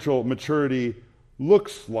spiritual maturity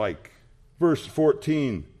looks like. Verse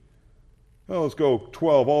 14. Well, let's go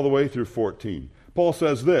 12 all the way through 14. Paul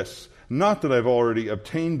says this, not that I've already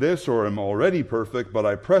obtained this or am already perfect, but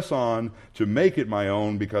I press on to make it my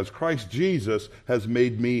own because Christ Jesus has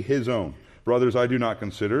made me his own. Brothers, I do not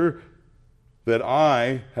consider that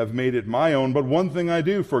I have made it my own, but one thing I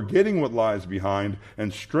do, forgetting what lies behind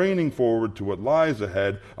and straining forward to what lies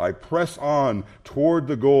ahead, I press on toward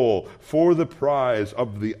the goal for the prize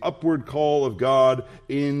of the upward call of God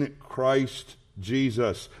in Christ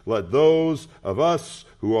Jesus. Let those of us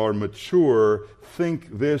who are mature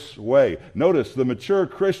think this way. Notice the mature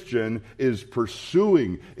Christian is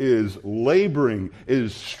pursuing, is laboring,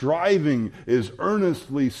 is striving, is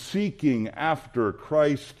earnestly seeking after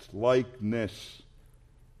Christ-likeness.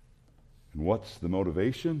 And what's the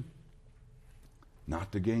motivation?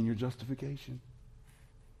 Not to gain your justification.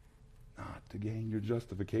 Not to gain your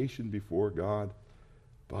justification before God,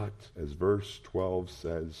 but as verse 12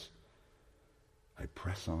 says, I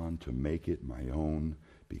press on to make it my own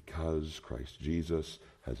because Christ Jesus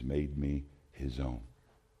has made me his own.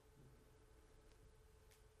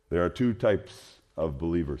 There are two types of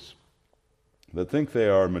believers that think they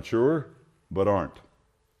are mature but aren't.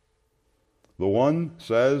 The one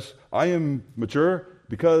says, I am mature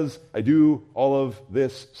because I do all of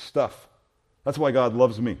this stuff. That's why God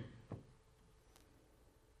loves me.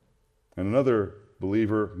 And another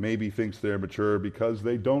believer maybe thinks they're mature because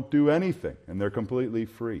they don't do anything and they're completely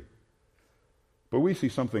free. But we see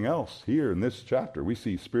something else here in this chapter. We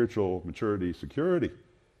see spiritual maturity, security.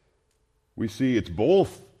 We see it's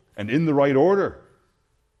both and in the right order.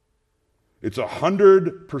 It's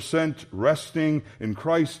 100% resting in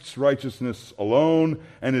Christ's righteousness alone,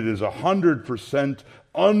 and it is 100%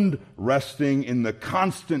 unresting in the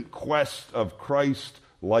constant quest of Christ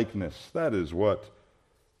likeness. That is what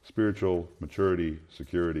spiritual maturity,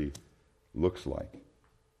 security looks like.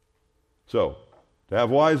 So, to have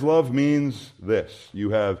wise love means this.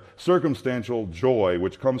 You have circumstantial joy,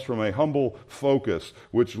 which comes from a humble focus,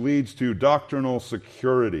 which leads to doctrinal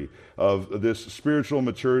security of this spiritual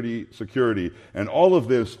maturity, security. And all of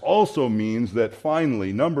this also means that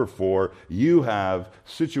finally, number 4, you have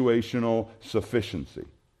situational sufficiency.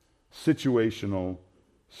 Situational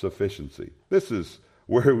sufficiency. This is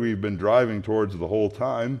where we've been driving towards the whole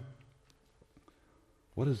time.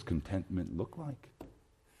 What does contentment look like?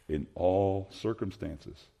 In all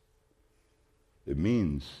circumstances. It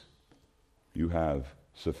means you have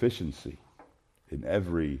sufficiency in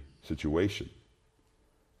every situation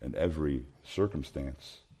and every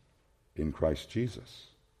circumstance in Christ Jesus.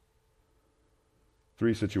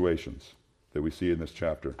 3 situations that we see in this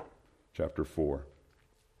chapter, chapter 4.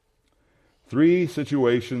 3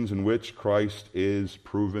 situations in which Christ is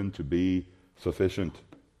proven to be sufficient.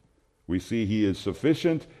 We see he is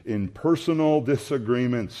sufficient in personal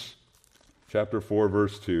disagreements. Chapter 4,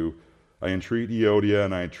 verse 2. I entreat Euodia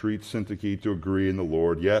and I entreat Syntyche to agree in the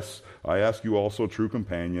Lord. Yes, I ask you also, true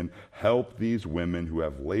companion, help these women who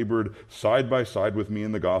have labored side by side with me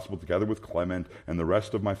in the gospel, together with Clement and the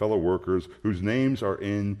rest of my fellow workers, whose names are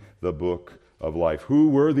in the book of life. Who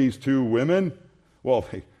were these 2 women? Well,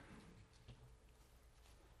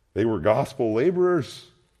 they were gospel laborers.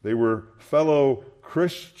 They were fellow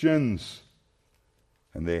Christians,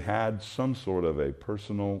 and they had some sort of a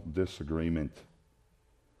personal disagreement.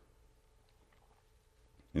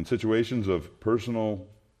 In situations of personal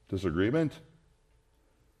disagreement,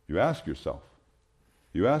 you ask yourself,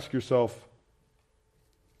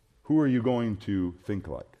 who are you going to think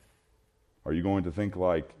like? Are you going to think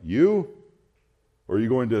like you, or are you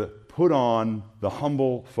going to put on the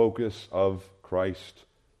humble focus of Christ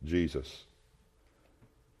Jesus?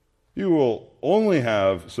 You will only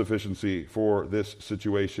have sufficiency for this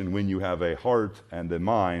situation when you have a heart and a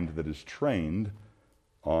mind that is trained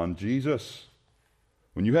on Jesus.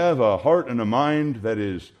 When you have a heart and a mind that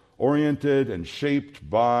is oriented and shaped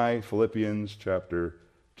by Philippians chapter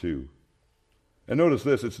 2. And notice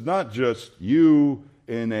this, it's not just you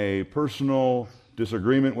in a personal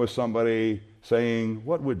disagreement with somebody saying,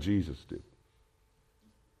 what would Jesus do?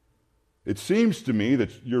 It seems to me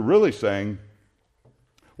that you're really saying,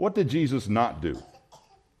 what did Jesus not do?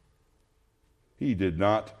 He did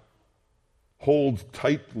not hold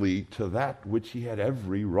tightly to that which he had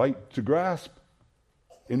every right to grasp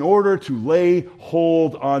in order to lay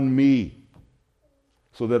hold on me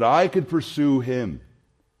so that I could pursue him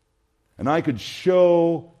and I could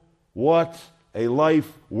show what a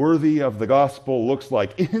life worthy of the gospel looks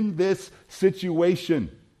like in this situation.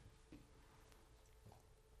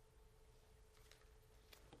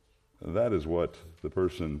 That is what the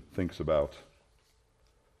person thinks about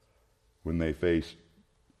when they face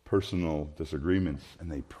personal disagreements.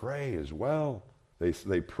 And they pray as well.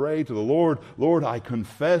 They pray to the Lord, Lord, I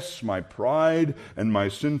confess my pride and my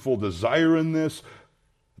sinful desire in this.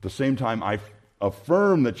 At the same time, I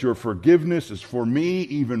affirm that your forgiveness is for me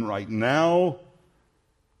even right now.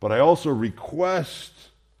 But I also request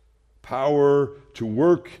power to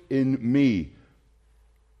work in me.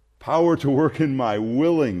 Power to work in my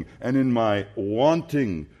willing and in my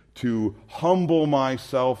wanting to humble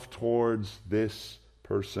myself towards this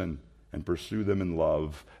person and pursue them in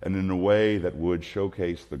love and in a way that would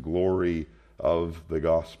showcase the glory of the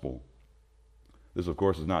gospel. This, of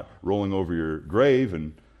course, is not rolling over your grave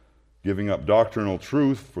and giving up doctrinal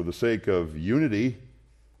truth for the sake of unity.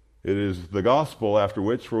 It is the gospel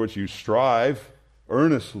for which you strive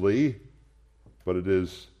earnestly, but it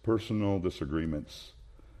is personal disagreements.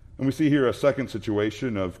 And we see here a second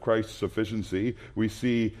situation of Christ's sufficiency. We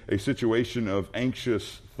see a situation of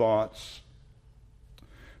anxious thoughts.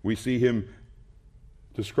 We see him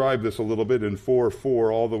describe this a little bit in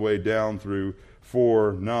 4:4 all the way down through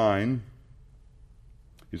 4:9.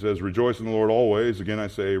 He says, rejoice in the Lord always. Again I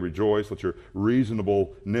say, rejoice. Let your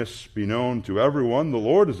reasonableness be known to everyone. The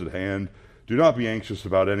Lord is at hand. Do not be anxious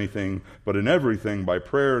about anything, but in everything by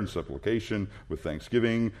prayer and supplication with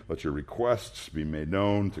thanksgiving, let your requests be made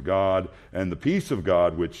known to God, and the peace of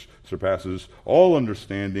God, which surpasses all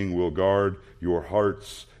understanding, will guard your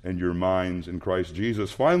hearts and your minds in Christ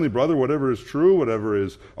Jesus. Finally, brother, whatever is true, whatever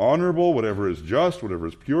is honorable, whatever is just, whatever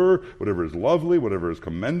is pure, whatever is lovely, whatever is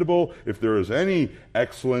commendable, if there is any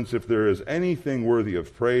excellence, if there is anything worthy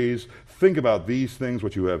of praise, think about these things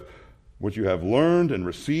which you have learned and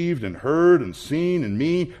received and heard and seen in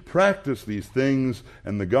me. Practice these things,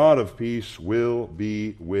 and the God of peace will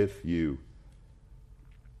be with you.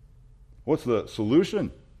 What's the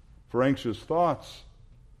solution for anxious thoughts?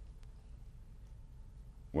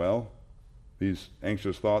 Well, these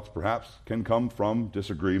anxious thoughts perhaps can come from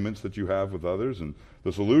disagreements that you have with others. And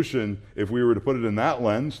the solution, if we were to put it in that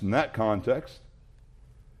lens, in that context,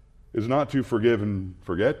 is not to forgive and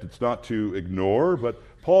forget. It's not to ignore. But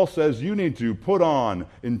Paul says you need to put on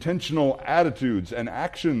intentional attitudes and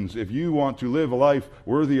actions if you want to live a life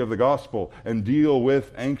worthy of the gospel and deal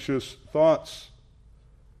with anxious thoughts.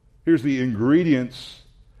 Here's the ingredients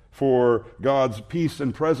for God's peace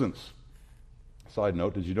and presence. Side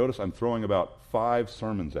note, did you notice I'm throwing about 5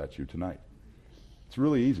 sermons at you tonight? It's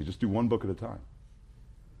really easy. Just do one book at a time.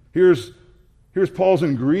 Here's Paul's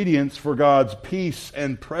ingredients for God's peace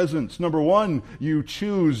and presence. Number 1, you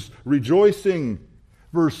choose rejoicing.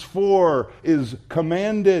 Verse 4 is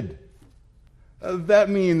commanded.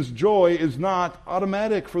 That means joy is not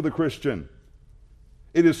automatic for the Christian.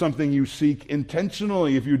 It is something you seek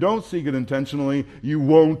intentionally. If you don't seek it intentionally, you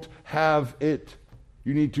won't have it.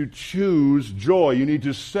 You need to choose joy. You need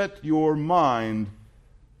to set your mind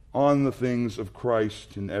on the things of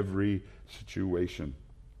Christ in every situation.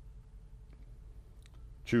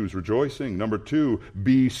 Choose rejoicing. Number 2,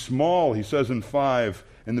 be small. He says in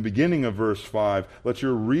the beginning of verse 5, let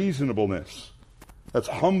your reasonableness, that's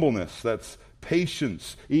humbleness, that's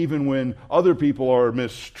patience, even when other people are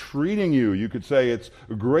mistreating you. You could say it's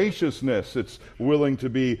graciousness. It's willing to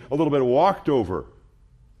be a little bit walked over.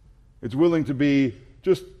 It's willing to be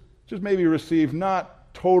just maybe receive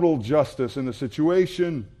not total justice in the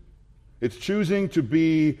situation. It's choosing to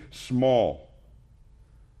be small.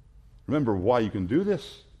 Remember why you can do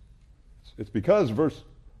this? It's because verse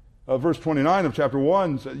 29 of chapter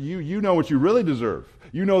 1 says you know what you really deserve.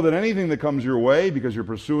 You know that anything that comes your way because you're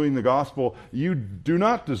pursuing the gospel, you do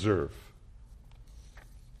not deserve.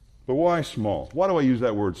 But why small? Why do I use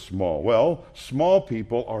that word small? Well, small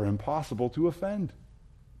people are impossible to offend.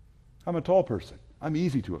 I'm a tall person. I'm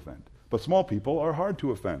easy to offend. But small people are hard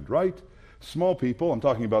to offend, right? Small people, I'm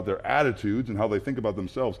talking about their attitudes and how they think about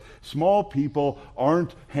themselves. Small people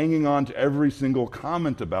aren't hanging on to every single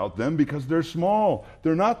comment about them because they're small.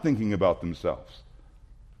 They're not thinking about themselves.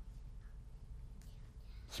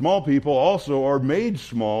 Small people also are made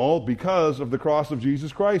small because of the cross of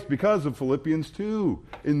Jesus Christ, because of Philippians 2.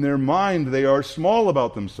 In their mind, they are small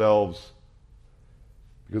about themselves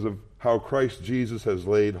because of how Christ Jesus has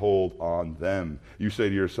laid hold on them. You say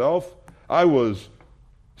to yourself, I was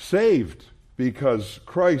saved because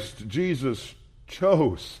Christ Jesus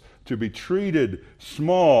chose to be treated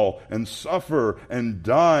small and suffer and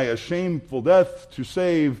die a shameful death to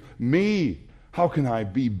save me. How can I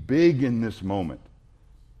be big in this moment?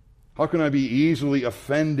 How can I be easily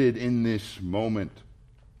offended in this moment?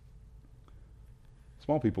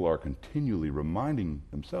 Small people are continually reminding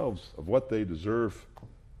themselves of what they deserve.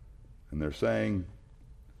 And they're saying,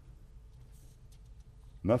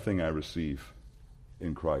 nothing I receive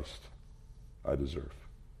in Christ I deserve.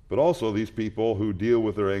 But also these people who deal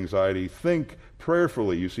with their anxiety think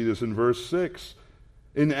prayerfully. You see this in verse 6.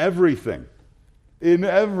 In everything. In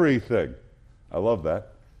everything. I love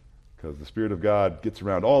that because the Spirit of God gets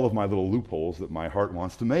around all of my little loopholes that my heart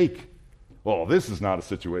wants to make. Well, this is not a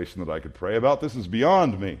situation that I could pray about. This is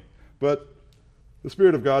beyond me. But the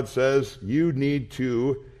Spirit of God says you need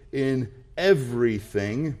to, in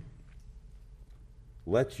everything,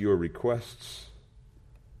 let your requests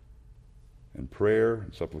and prayer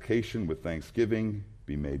and supplication with thanksgiving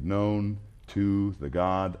be made known to the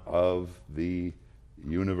God of the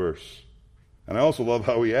universe. And I also love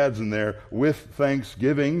how he adds in there, with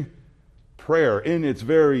thanksgiving. Prayer in its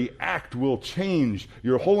very act will change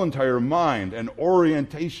your whole entire mind and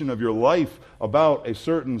orientation of your life about a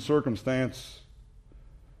certain circumstance,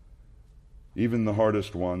 even the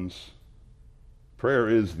hardest ones. Prayer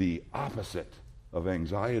is the opposite of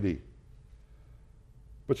anxiety.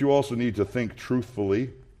 But you also need to think truthfully.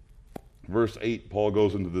 Verse 8, Paul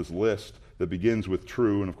goes into this list that begins with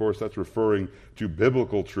true, and of course that's referring to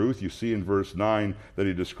biblical truth. You see in verse 9 that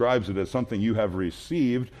he describes it as something you have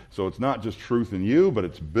received, so it's not just truth in you, but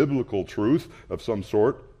it's biblical truth of some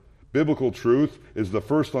sort. Biblical truth is the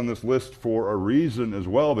first on this list for a reason as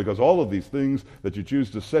well, because all of these things that you choose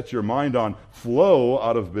to set your mind on flow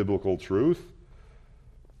out of biblical truth.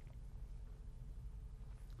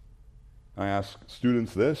 I ask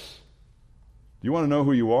students this: do you want to know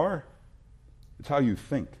who you are? It's how you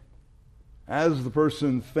think. As the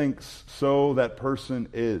person thinks, so that person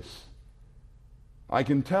is. I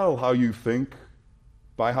can tell how you think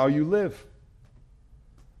by how you live.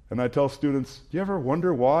 And I tell students, do you ever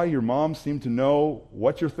wonder why your moms seem to know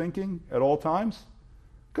what you're thinking at all times?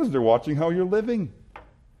 Because they're watching how you're living.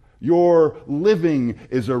 Your living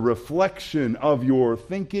is a reflection of your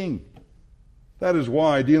thinking. That is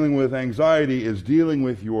why dealing with anxiety is dealing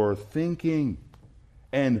with your thinking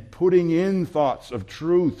and putting in thoughts of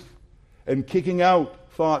truth and kicking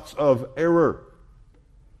out thoughts of error.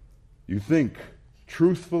 You think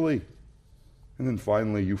truthfully, and then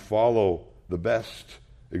finally you follow the best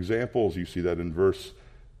examples. You see that in verse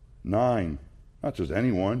 9. Not just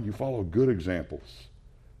anyone, you follow good examples.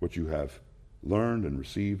 What you have learned and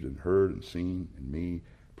received and heard and seen in me,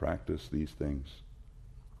 practice these things.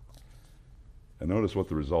 And notice what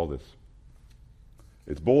the result is.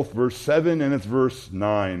 It's both verse 7 and it's verse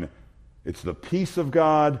 9. It's the peace of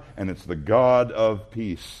God and it's the God of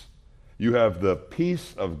peace. You have the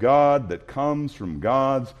peace of God that comes from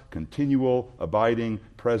God's continual abiding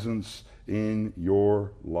presence in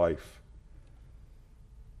your life.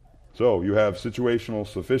 So you have situational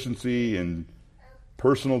sufficiency and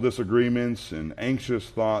personal disagreements and anxious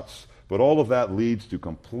thoughts, but all of that leads to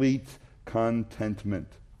complete contentment.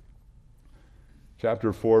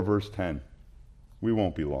 Chapter 4, verse 10. We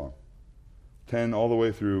won't be long. 10 all the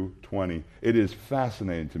way through 20. It is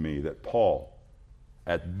fascinating to me that Paul,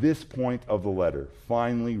 at this point of the letter,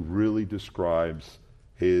 finally really describes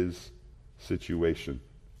his situation.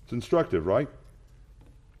 It's instructive, right?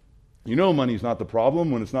 You know money's not the problem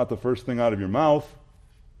when it's not the first thing out of your mouth.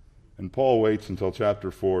 And Paul waits until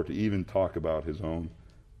chapter 4 to even talk about his own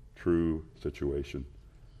true situation.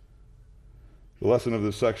 The lesson of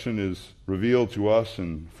this section is revealed to us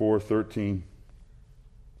in 4:13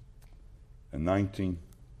 and 19.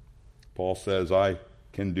 Paul says, I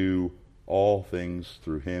can do all things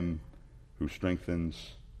through him who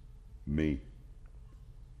strengthens me.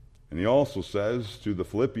 And he also says to the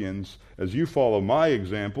Philippians, as you follow my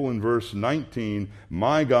example in verse 19,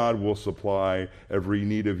 my God will supply every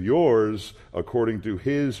need of yours according to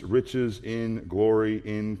his riches in glory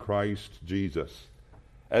in Christ Jesus.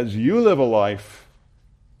 As you live a life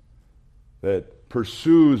that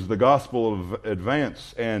pursues the gospel of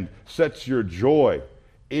advance and sets your joy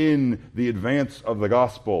in the advance of the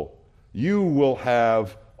gospel, you will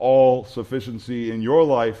have all sufficiency in your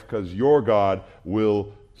life because your God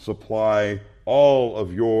will supply all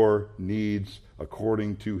of your needs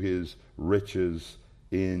according to his riches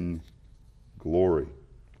in glory.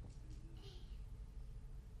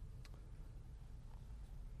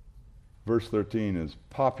 Verse 13 is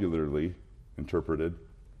popularly interpreted,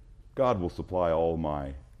 God will supply all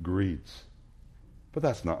my greeds. But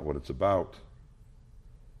that's not what it's about.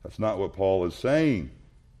 That's not what Paul is saying.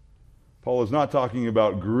 Paul is not talking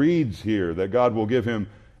about greeds here, that God will give him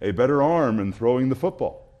a better arm in throwing the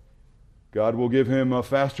football. God will give him a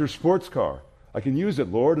faster sports car. I can use it,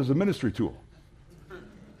 Lord, as a ministry tool.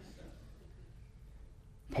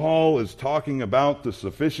 Paul is talking about the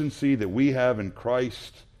sufficiency that we have in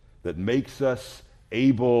Christ that makes us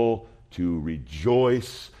able to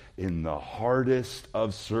rejoice in the hardest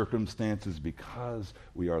of circumstances because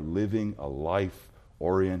we are living a life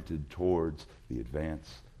oriented towards the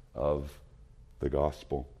advance of the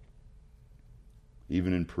gospel.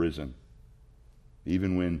 Even in prison,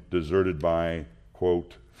 even when deserted by,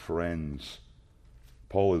 quote, friends,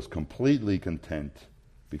 Paul is completely content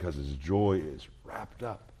because his joy is wrapped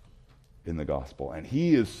up in the gospel. And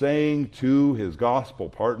he is saying to his gospel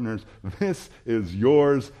partners, this is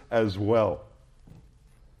yours as well.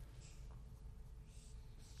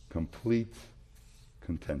 Complete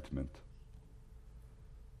contentment.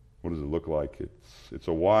 What does it look like? It's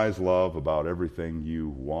a wise love about everything you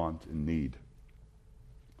want and need.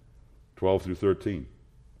 12 through 13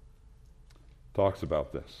 talks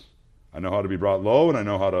about this. I know how to be brought low, and I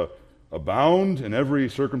know how to abound in every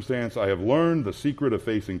circumstance. I have learned the secret of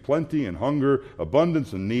facing plenty and hunger,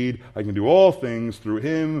 abundance and need. I can do all things through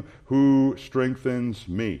him who strengthens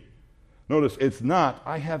me. Notice, it's not,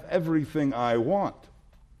 I have everything I want,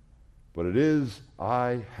 but it is,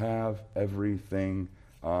 I have everything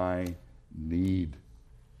I need.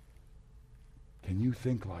 Can you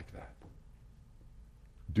think like that?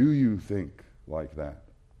 Do you think like that?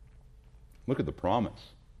 Look at the promise.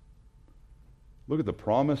 Look at the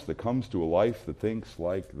promise that comes to a life that thinks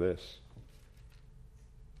like this.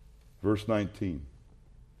 Verse 19.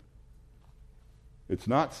 It's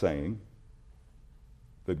not saying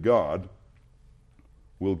that God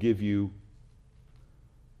will give you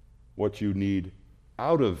what you need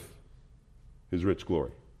out of his rich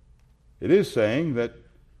glory. It is saying that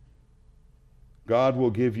God will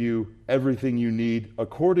give you everything you need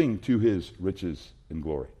according to his riches and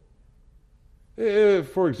glory.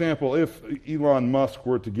 For example, if Elon Musk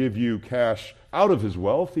were to give you cash out of his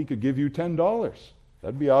wealth, he could give you $10.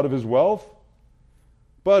 That'd be out of his wealth.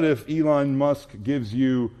 But if Elon Musk gives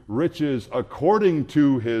you riches according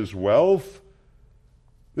to his wealth,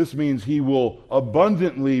 this means he will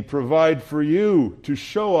abundantly provide for you to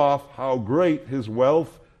show off how great his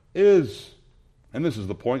wealth is. And this is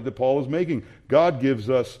the point that Paul is making. God gives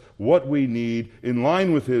us what we need in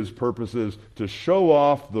line with his purposes to show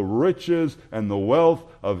off the riches and the wealth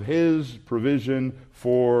of his provision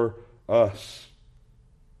for us.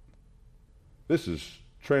 This is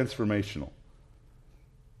transformational.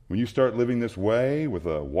 When you start living this way with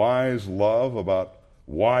a wise love about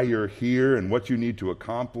why you're here and what you need to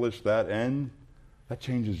accomplish that end, that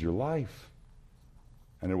changes your life.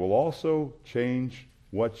 And it will also change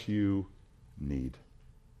what you need.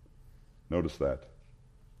 Notice that.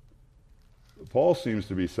 Paul seems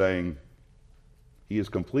to be saying he is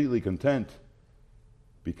completely content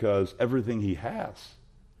because everything he has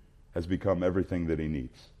become everything that he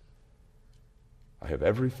needs. I have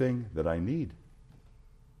everything that I need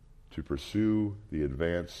to pursue the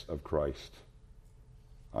advance of Christ.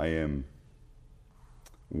 I am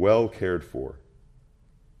well cared for.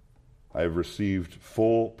 I have received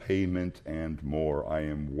full payment and more. I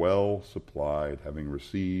am well supplied, having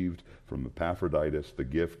received from Epaphroditus the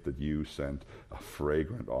gift that you sent, a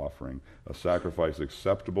fragrant offering, a sacrifice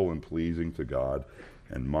acceptable and pleasing to God,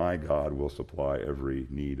 and my God will supply every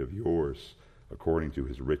need of yours according to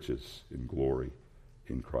his riches in glory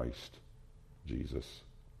in Christ Jesus.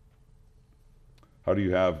 How do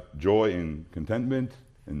you have joy and contentment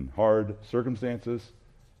in hard circumstances?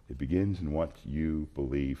 It begins in what you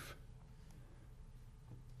believe.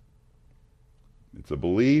 It's a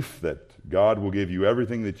belief that God will give you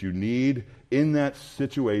everything that you need in that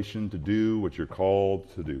situation to do what you're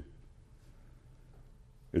called to do.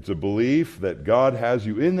 It's a belief that God has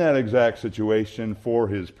you in that exact situation for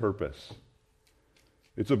his purpose.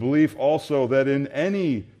 It's a belief also that in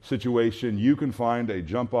any situation you can find a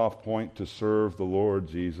jump-off point to serve the Lord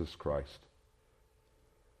Jesus Christ.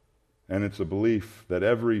 And it's a belief that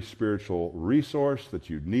every spiritual resource that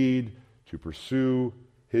you need to pursue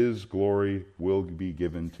his glory will be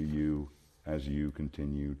given to you as you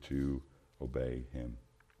continue to obey him.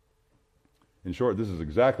 In short, this is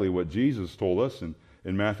exactly what Jesus told us in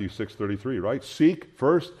Matthew 6:33, right? Seek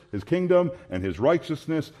first his kingdom and his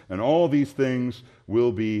righteousness, and all these things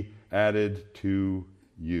will be added to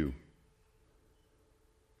you.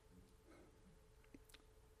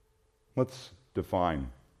 Let's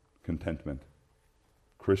define contentment,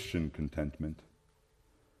 Christian contentment.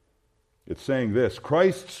 It's saying this: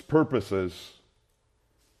 Christ's purposes,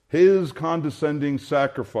 his condescending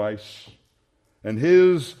sacrifice, and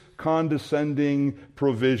his condescending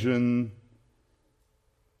provision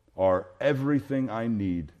are everything I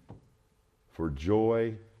need for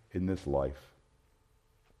joy in this life.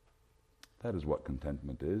 That is what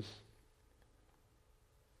contentment is.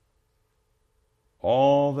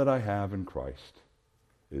 All that I have in Christ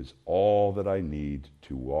is all that I need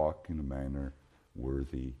to walk in a manner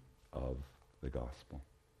worthy of the gospel.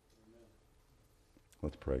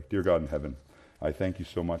 Let's pray. Dear God in heaven, I thank you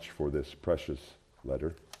so much for this precious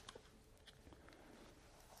letter.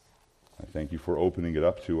 I thank you for opening it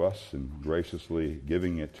up to us and graciously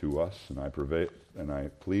giving it to us. And I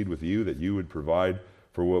plead with you that you would provide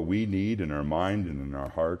for what we need in our mind and in our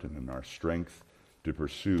heart and in our strength to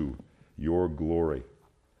pursue your glory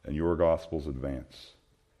and your gospel's advance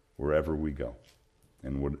wherever we go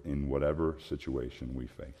and in whatever situation we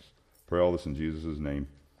face. Pray all this in Jesus' name.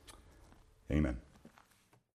 Amen.